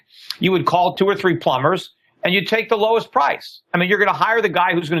sink, you would call 2 or 3 plumbers and you take the lowest price. I mean, you're going to hire the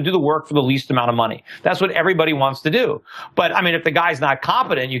guy who's going to do the work for the least amount of money. That's what everybody wants to do. But I mean, if the guy's not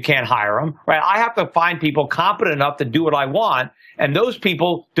competent, you can't hire him, right? I have to find people competent enough to do what I want. And those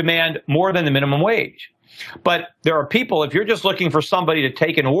people demand more than the minimum wage. But there are people, if you're just looking for somebody to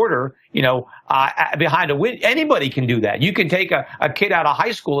take an order, behind a window, anybody can do that. You can take a kid out of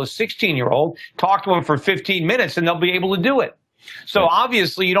high school, a 16-year-old, talk to him for 15 minutes and they'll be able to do it. So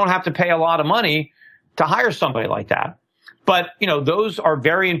obviously you don't have to pay a lot of money to hire somebody like that. But, those are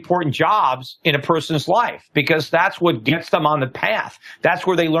very important jobs in a person's life because that's what gets them on the path. That's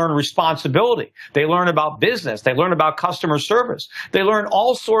where they learn responsibility. They learn about business. They learn about customer service. They learn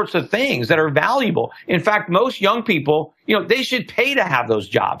all sorts of things that are valuable. In fact, most young people, they should pay to have those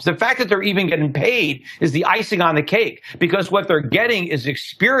jobs. The fact that they're even getting paid is the icing on the cake because what they're getting is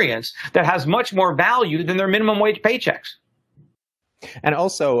experience that has much more value than their minimum wage paychecks. And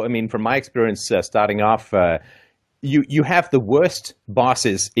also, I mean, from my experience starting off, you have the worst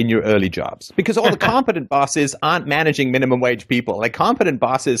bosses in your early jobs because all the competent bosses aren't managing minimum wage people. Like competent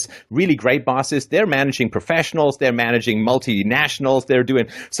bosses, really great bosses, they're managing professionals, they're managing multinationals,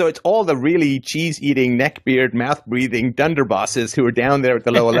 so it's all the really cheese-eating, neck-beard, mouth-breathing dunder bosses who are down there at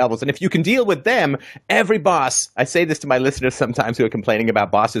the lower levels. And if you can deal with them, every boss, I say this to my listeners sometimes who are complaining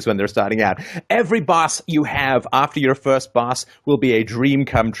about bosses when they're starting out, every boss you have after your first boss will be a dream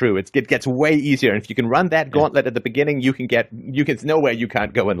come true. It gets way easier. And if you can run that gauntlet at the beginning, you can nowhere you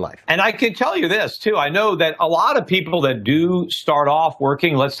can't go in life. And I can tell you this too. I know that a lot of people that do start off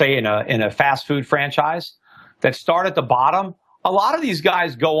working, let's say in a fast food franchise, that start at the bottom, a lot of these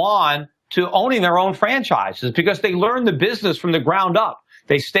guys go on to owning their own franchises because they learn the business from the ground up.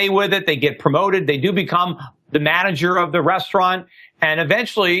 They stay with it, they get promoted, they do become the manager of the restaurant, and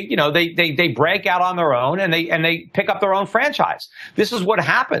eventually, they break out on their own and they pick up their own franchise. This is what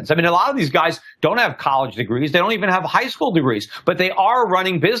happens. I mean, a lot of these guys don't have college degrees. They don't even have high school degrees, but they are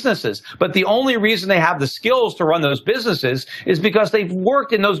running businesses. But the only reason they have the skills to run those businesses is because they've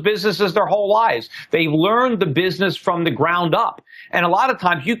worked in those businesses their whole lives. They've learned the business from the ground up. And a lot of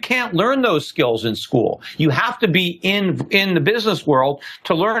times you can't learn those skills in school. You have to be in the business world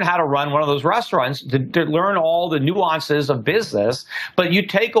to learn how to run one of those restaurants, to learn all the nuances of business. But you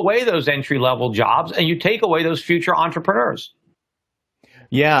take away those entry-level jobs and you take away those future entrepreneurs.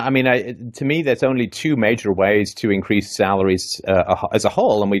 Yeah, I mean, to me, there's only two major ways to increase salaries as a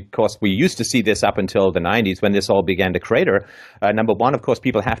whole. And of course, we used to see this up until the 90s when this all began to crater. Number one, of course,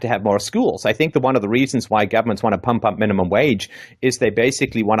 people have to have more schools. I think that one of the reasons why governments want to pump up minimum wage is they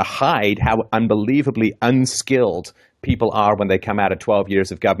basically want to hide how unbelievably unskilled people are when they come out of 12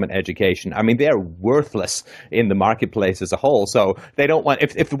 years of government education. I mean, they're worthless in the marketplace as a whole. So they don't want,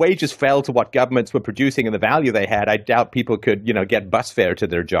 if the wages fell to what governments were producing and the value they had, I doubt people could, get bus fare to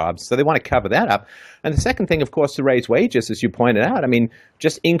their jobs. So they want to cover that up. And the second thing, of course, to raise wages, as you pointed out, I mean,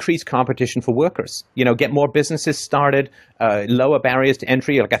 just increase competition for workers, get more businesses started, lower barriers to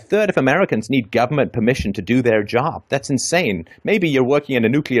entry. Like a third of Americans need government permission to do their job. That's insane. Maybe you're working in a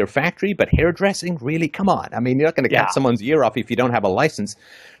nuclear factory, but hairdressing, really? Come on. I mean, you're not going to cut someone's ear off if you don't have a license.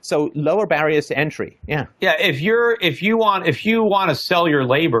 So lower barriers to entry. Yeah. Yeah. If you want to sell your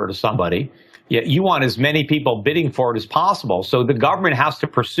labor to somebody, you want as many people bidding for it as possible. So the government has to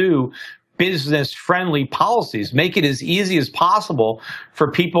pursue business-friendly policies, make it as easy as possible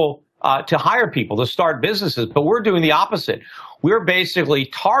for people to hire people, to start businesses. But we're doing the opposite. We're basically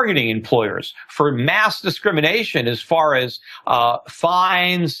targeting employers for mass discrimination as far as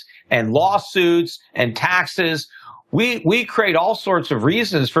fines and lawsuits and taxes. We create all sorts of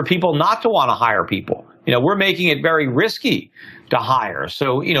reasons for people not to want to hire people. We're making it very risky to hire.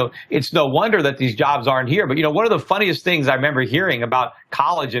 So, it's no wonder that these jobs aren't here. But, one of the funniest things I remember hearing about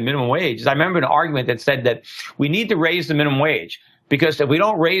college and minimum wage is I remember an argument that said that we need to raise the minimum wage because if we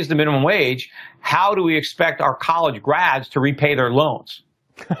don't raise the minimum wage, how do we expect our college grads to repay their loans?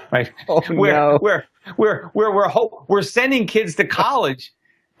 Right? We're sending kids to college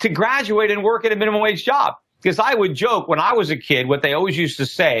to graduate and work at a minimum wage job. Because I would joke when I was a kid, what they always used to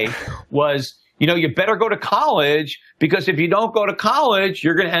say was, you better go to college because if you don't go to college,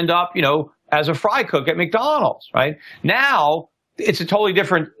 you're going to end up, as a fry cook at McDonald's, right? Now, it's a totally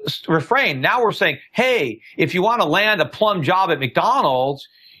different refrain. Now we're saying, hey, if you want to land a plum job at McDonald's,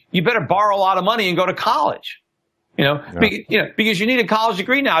 you better borrow a lot of money and go to college. Because you need a college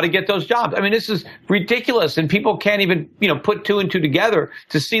degree now to get those jobs. I mean, this is ridiculous, and people can't even, put two and two together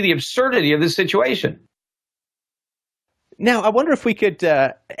to see the absurdity of this situation. Now, I wonder if we could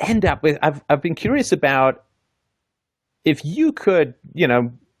end up with, I've been curious about if you could,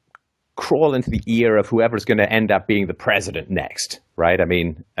 crawl into the ear of whoever's going to end up being the president next, right? I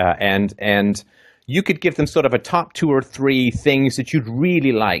mean, and you could give them sort of a top 2 or 3 things that you'd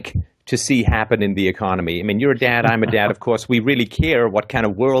really like to see happen in the economy. I mean, you're a dad, I'm a dad. Of course, we really care what kind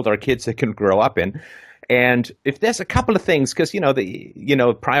of world our kids can grow up in. And if there's a couple of things, because,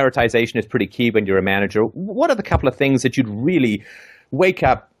 prioritization is pretty key when you're a manager, what are the couple of things that you'd really wake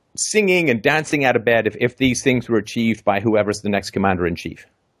up singing and dancing out of bed if these things were achieved by whoever's the next commander-in-chief?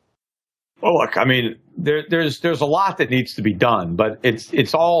 Well, look, I mean, there's a lot that needs to be done, but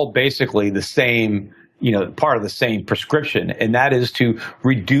it's all basically the same, part of the same prescription, and that is to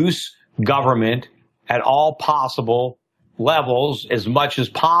reduce government at all possible levels as much as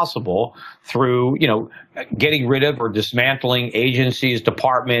possible through, getting rid of or dismantling agencies,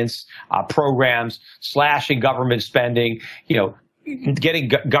 departments, programs, slashing government spending, getting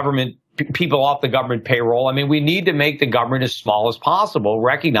government people off the government payroll. I mean, we need to make the government as small as possible,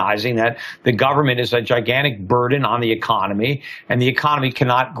 recognizing that the government is a gigantic burden on the economy, and the economy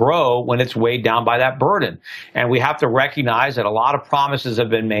cannot grow when it's weighed down by that burden. And we have to recognize that a lot of promises have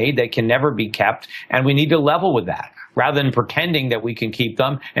been made that can never be kept, and we need to level with that. Rather than pretending that we can keep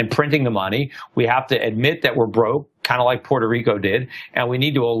them and printing the money, we have to admit that we're broke, kind of like Puerto Rico did, and we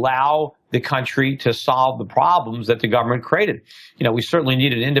need to allow the country to solve the problems that the government created. You know, we certainly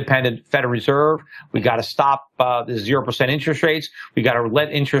need an independent Federal Reserve. We got to stop the 0% interest rates. We got to let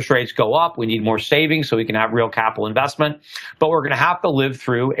interest rates go up. We need more savings so we can have real capital investment. But we're going to have to live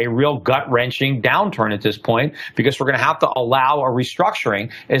through a real gut-wrenching downturn at this point, because we're going to have to allow a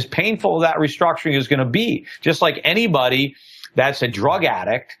restructuring, as painful as that restructuring is going to be. Just like anybody that's a drug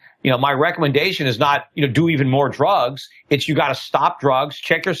addict, you know, my recommendation is not, you know, do even more drugs. It's you got to stop drugs,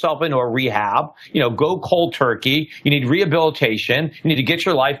 check yourself into a rehab, you know, go cold turkey. You need rehabilitation. You need to get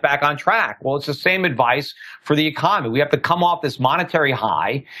your life back on track. Well, it's the same advice for the economy. We have to come off this monetary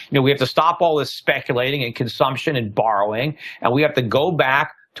high. You know, we have to stop all this speculating and consumption and borrowing, and we have to go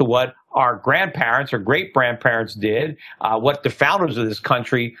back to what our grandparents or great-grandparents did, what the founders of this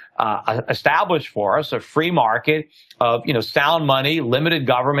country established for us, a free market of, you know, sound money, limited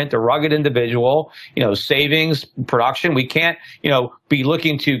government, the rugged individual, you know, savings, production. We can't, you know, be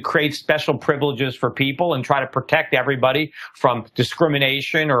looking to create special privileges for people and try to protect everybody from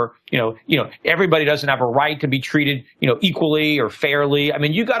discrimination, or, you know, everybody doesn't have a right to be treated, you know, equally or fairly. I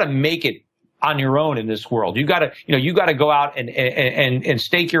mean, you got to make it on your own in this world. You got to go out and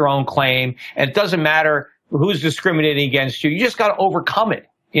stake your own claim. And it doesn't matter who's discriminating against you. You just got to overcome it.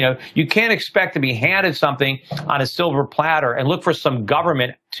 You know, you can't expect to be handed something on a silver platter and look for some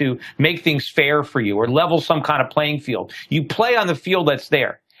government to make things fair for you or level some kind of playing field. You play on the field that's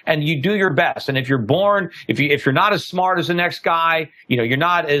there, and you do your best. And if you're born, if you're not as smart as the next guy, you know, you're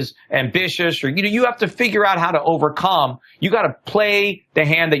not as ambitious, or, you know, you have to figure out how to overcome. You got to play the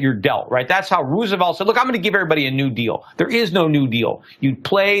hand that you're dealt, right? That's how Roosevelt said, look, I'm going to give everybody a new deal. There is no new deal. You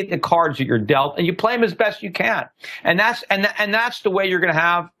play the cards that you're dealt, and you play them as best you can. And that's the way you're going to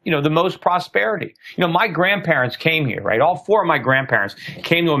have, you know, the most prosperity. You know, my grandparents came here, right? All four of my grandparents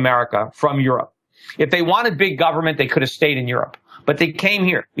came to America from Europe. If they wanted big government, they could have stayed in Europe. But they came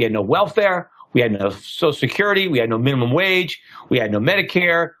here. We had no welfare. We had no Social Security. We had no minimum wage. We had no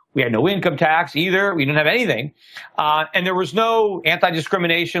Medicare. We had no income tax either. We didn't have anything. And there was no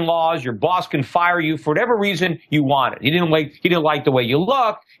anti-discrimination laws. Your boss can fire you for whatever reason you wanted. He didn't like the way you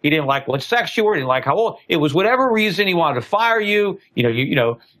looked. He didn't like what sex you were. He didn't like how old. It was whatever reason he wanted to fire you. You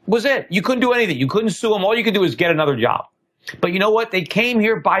know, was it. You couldn't do anything. You couldn't sue him. All you could do is get another job. But you know what? They came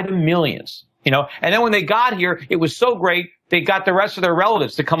here by the millions. You know, and then when they got here, it was so great, they got the rest of their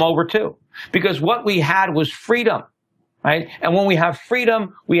relatives to come over too. Because what we had was freedom, right? And when we have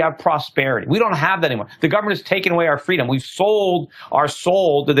freedom, we have prosperity. We don't have that anymore. The government has taken away our freedom. We've sold our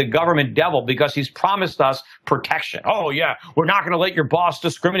soul to the government devil because he's promised us protection. Oh, yeah, we're not going to let your boss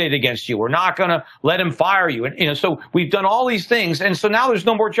discriminate against you. We're not going to let him fire you. And, you know, so we've done all these things. And so now there's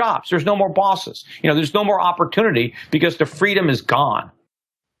no more jobs. There's no more bosses. You know, there's no more opportunity because the freedom is gone.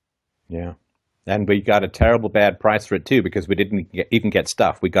 Yeah. And we got a terrible bad price for it, too, because we didn't even get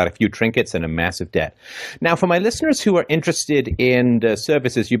stuff. We got a few trinkets and a massive debt. Now, for my listeners who are interested in the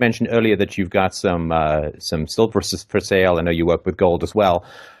services, you mentioned earlier that you've got some silver for sale. I know you work with gold as well.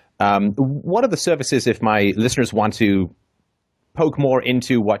 What are the services, if my listeners want to poke more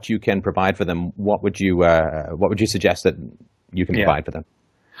into what you can provide for them, what would you suggest that you can provide for them?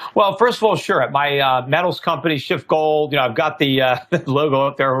 Well, first of all, sure. At my metals company, Schiff Gold, you know, I've got the logo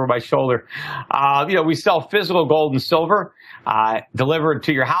up there over my shoulder. You know, we sell physical gold and silver delivered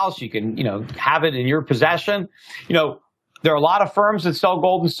to your house. You can, you know, have it in your possession. You know, there are a lot of firms that sell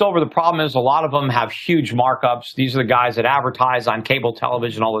gold and silver. The problem is a lot of them have huge markups. These are the guys that advertise on cable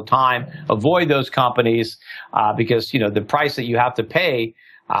television all the time. Avoid those companies because, you know, the price that you have to pay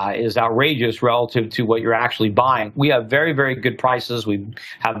is outrageous relative to what you're actually buying. We have very, very good prices. We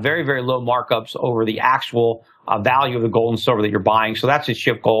have very, very low markups over the actual value of the gold and silver that you're buying. So that's at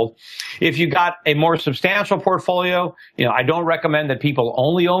Schiff Gold. If you got a more substantial portfolio, you know, I don't recommend that people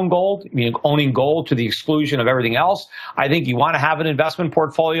only own gold, I mean, owning gold to the exclusion of everything else. I think you want to have an investment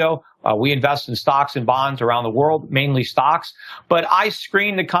portfolio. We invest in stocks and bonds around the world, mainly stocks. But I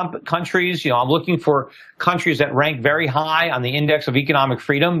screen the countries. You know, I'm looking for countries that rank very high on the index of economic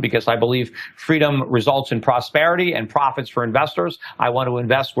freedom because I believe freedom results in prosperity and profits for investors. I want to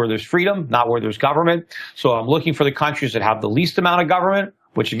invest where there's freedom, not where there's government. So I'm looking for the countries that have the least amount of government,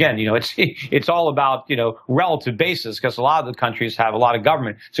 which again, it's all about, relative basis, because a lot of the countries have a lot of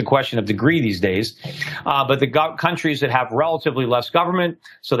government. It's a question of degree these days. But the countries that have relatively less government,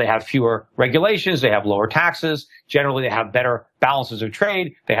 so they have fewer regulations, they have lower taxes, generally they have better balances of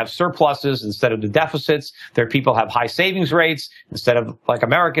trade, they have surpluses instead of the deficits, their people have high savings rates instead of like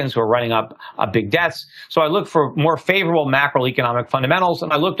Americans who are running up big debts. So I look for more favorable macroeconomic fundamentals,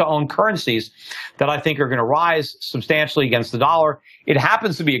 and I look to own currencies that I think are going to rise substantially against the dollar. It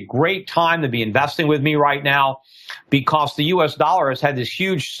happens to be a great time to be investing with me right now because the U.S. dollar has had this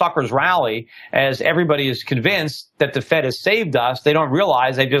huge suckers rally as everybody is convinced that the Fed has saved us. They don't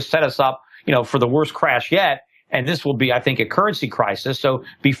realize they just set us up, for the worst crash yet. And this will be, I think, a currency crisis. So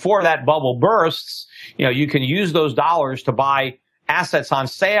before that bubble bursts, you can use those dollars to buy assets on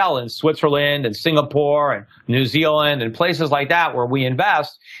sale in Switzerland and Singapore and New Zealand and places like that where we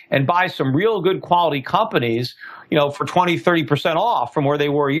invest and buy some real good quality companies, for 20, 30% off from where they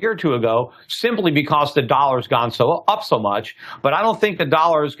were a year or two ago, simply because the dollar's gone up so much. But I don't think the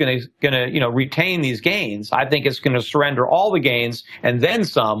dollar is going to retain these gains. I think it's going to surrender all the gains and then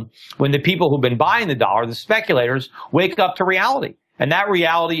some when the people who've been buying the dollar, the speculators, wake up to reality. And that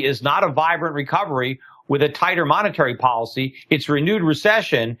reality is not a vibrant recovery with a tighter monetary policy. It's renewed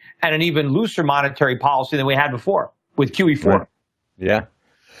recession and an even looser monetary policy than we had before with QE4. Right. Yeah.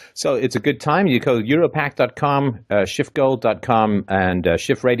 So it's a good time. You go to Europac.com, shiftgold.com, and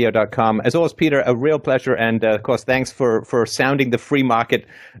shiftradio.com. As always, Peter, a real pleasure. And, of course, thanks for sounding the free market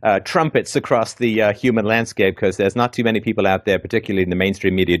trumpets across the human landscape, because there's not too many people out there, particularly in the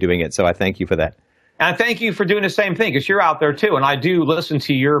mainstream media, doing it. So I thank you for that. And thank you for doing the same thing, because you're out there too. And I do listen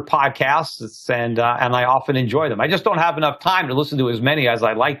to your podcasts, and I often enjoy them. I just don't have enough time to listen to as many as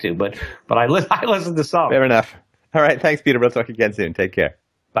I'd like to, but I listen to some. Fair enough. All right. Thanks, Peter. We'll talk again soon. Take care.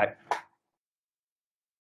 Bye.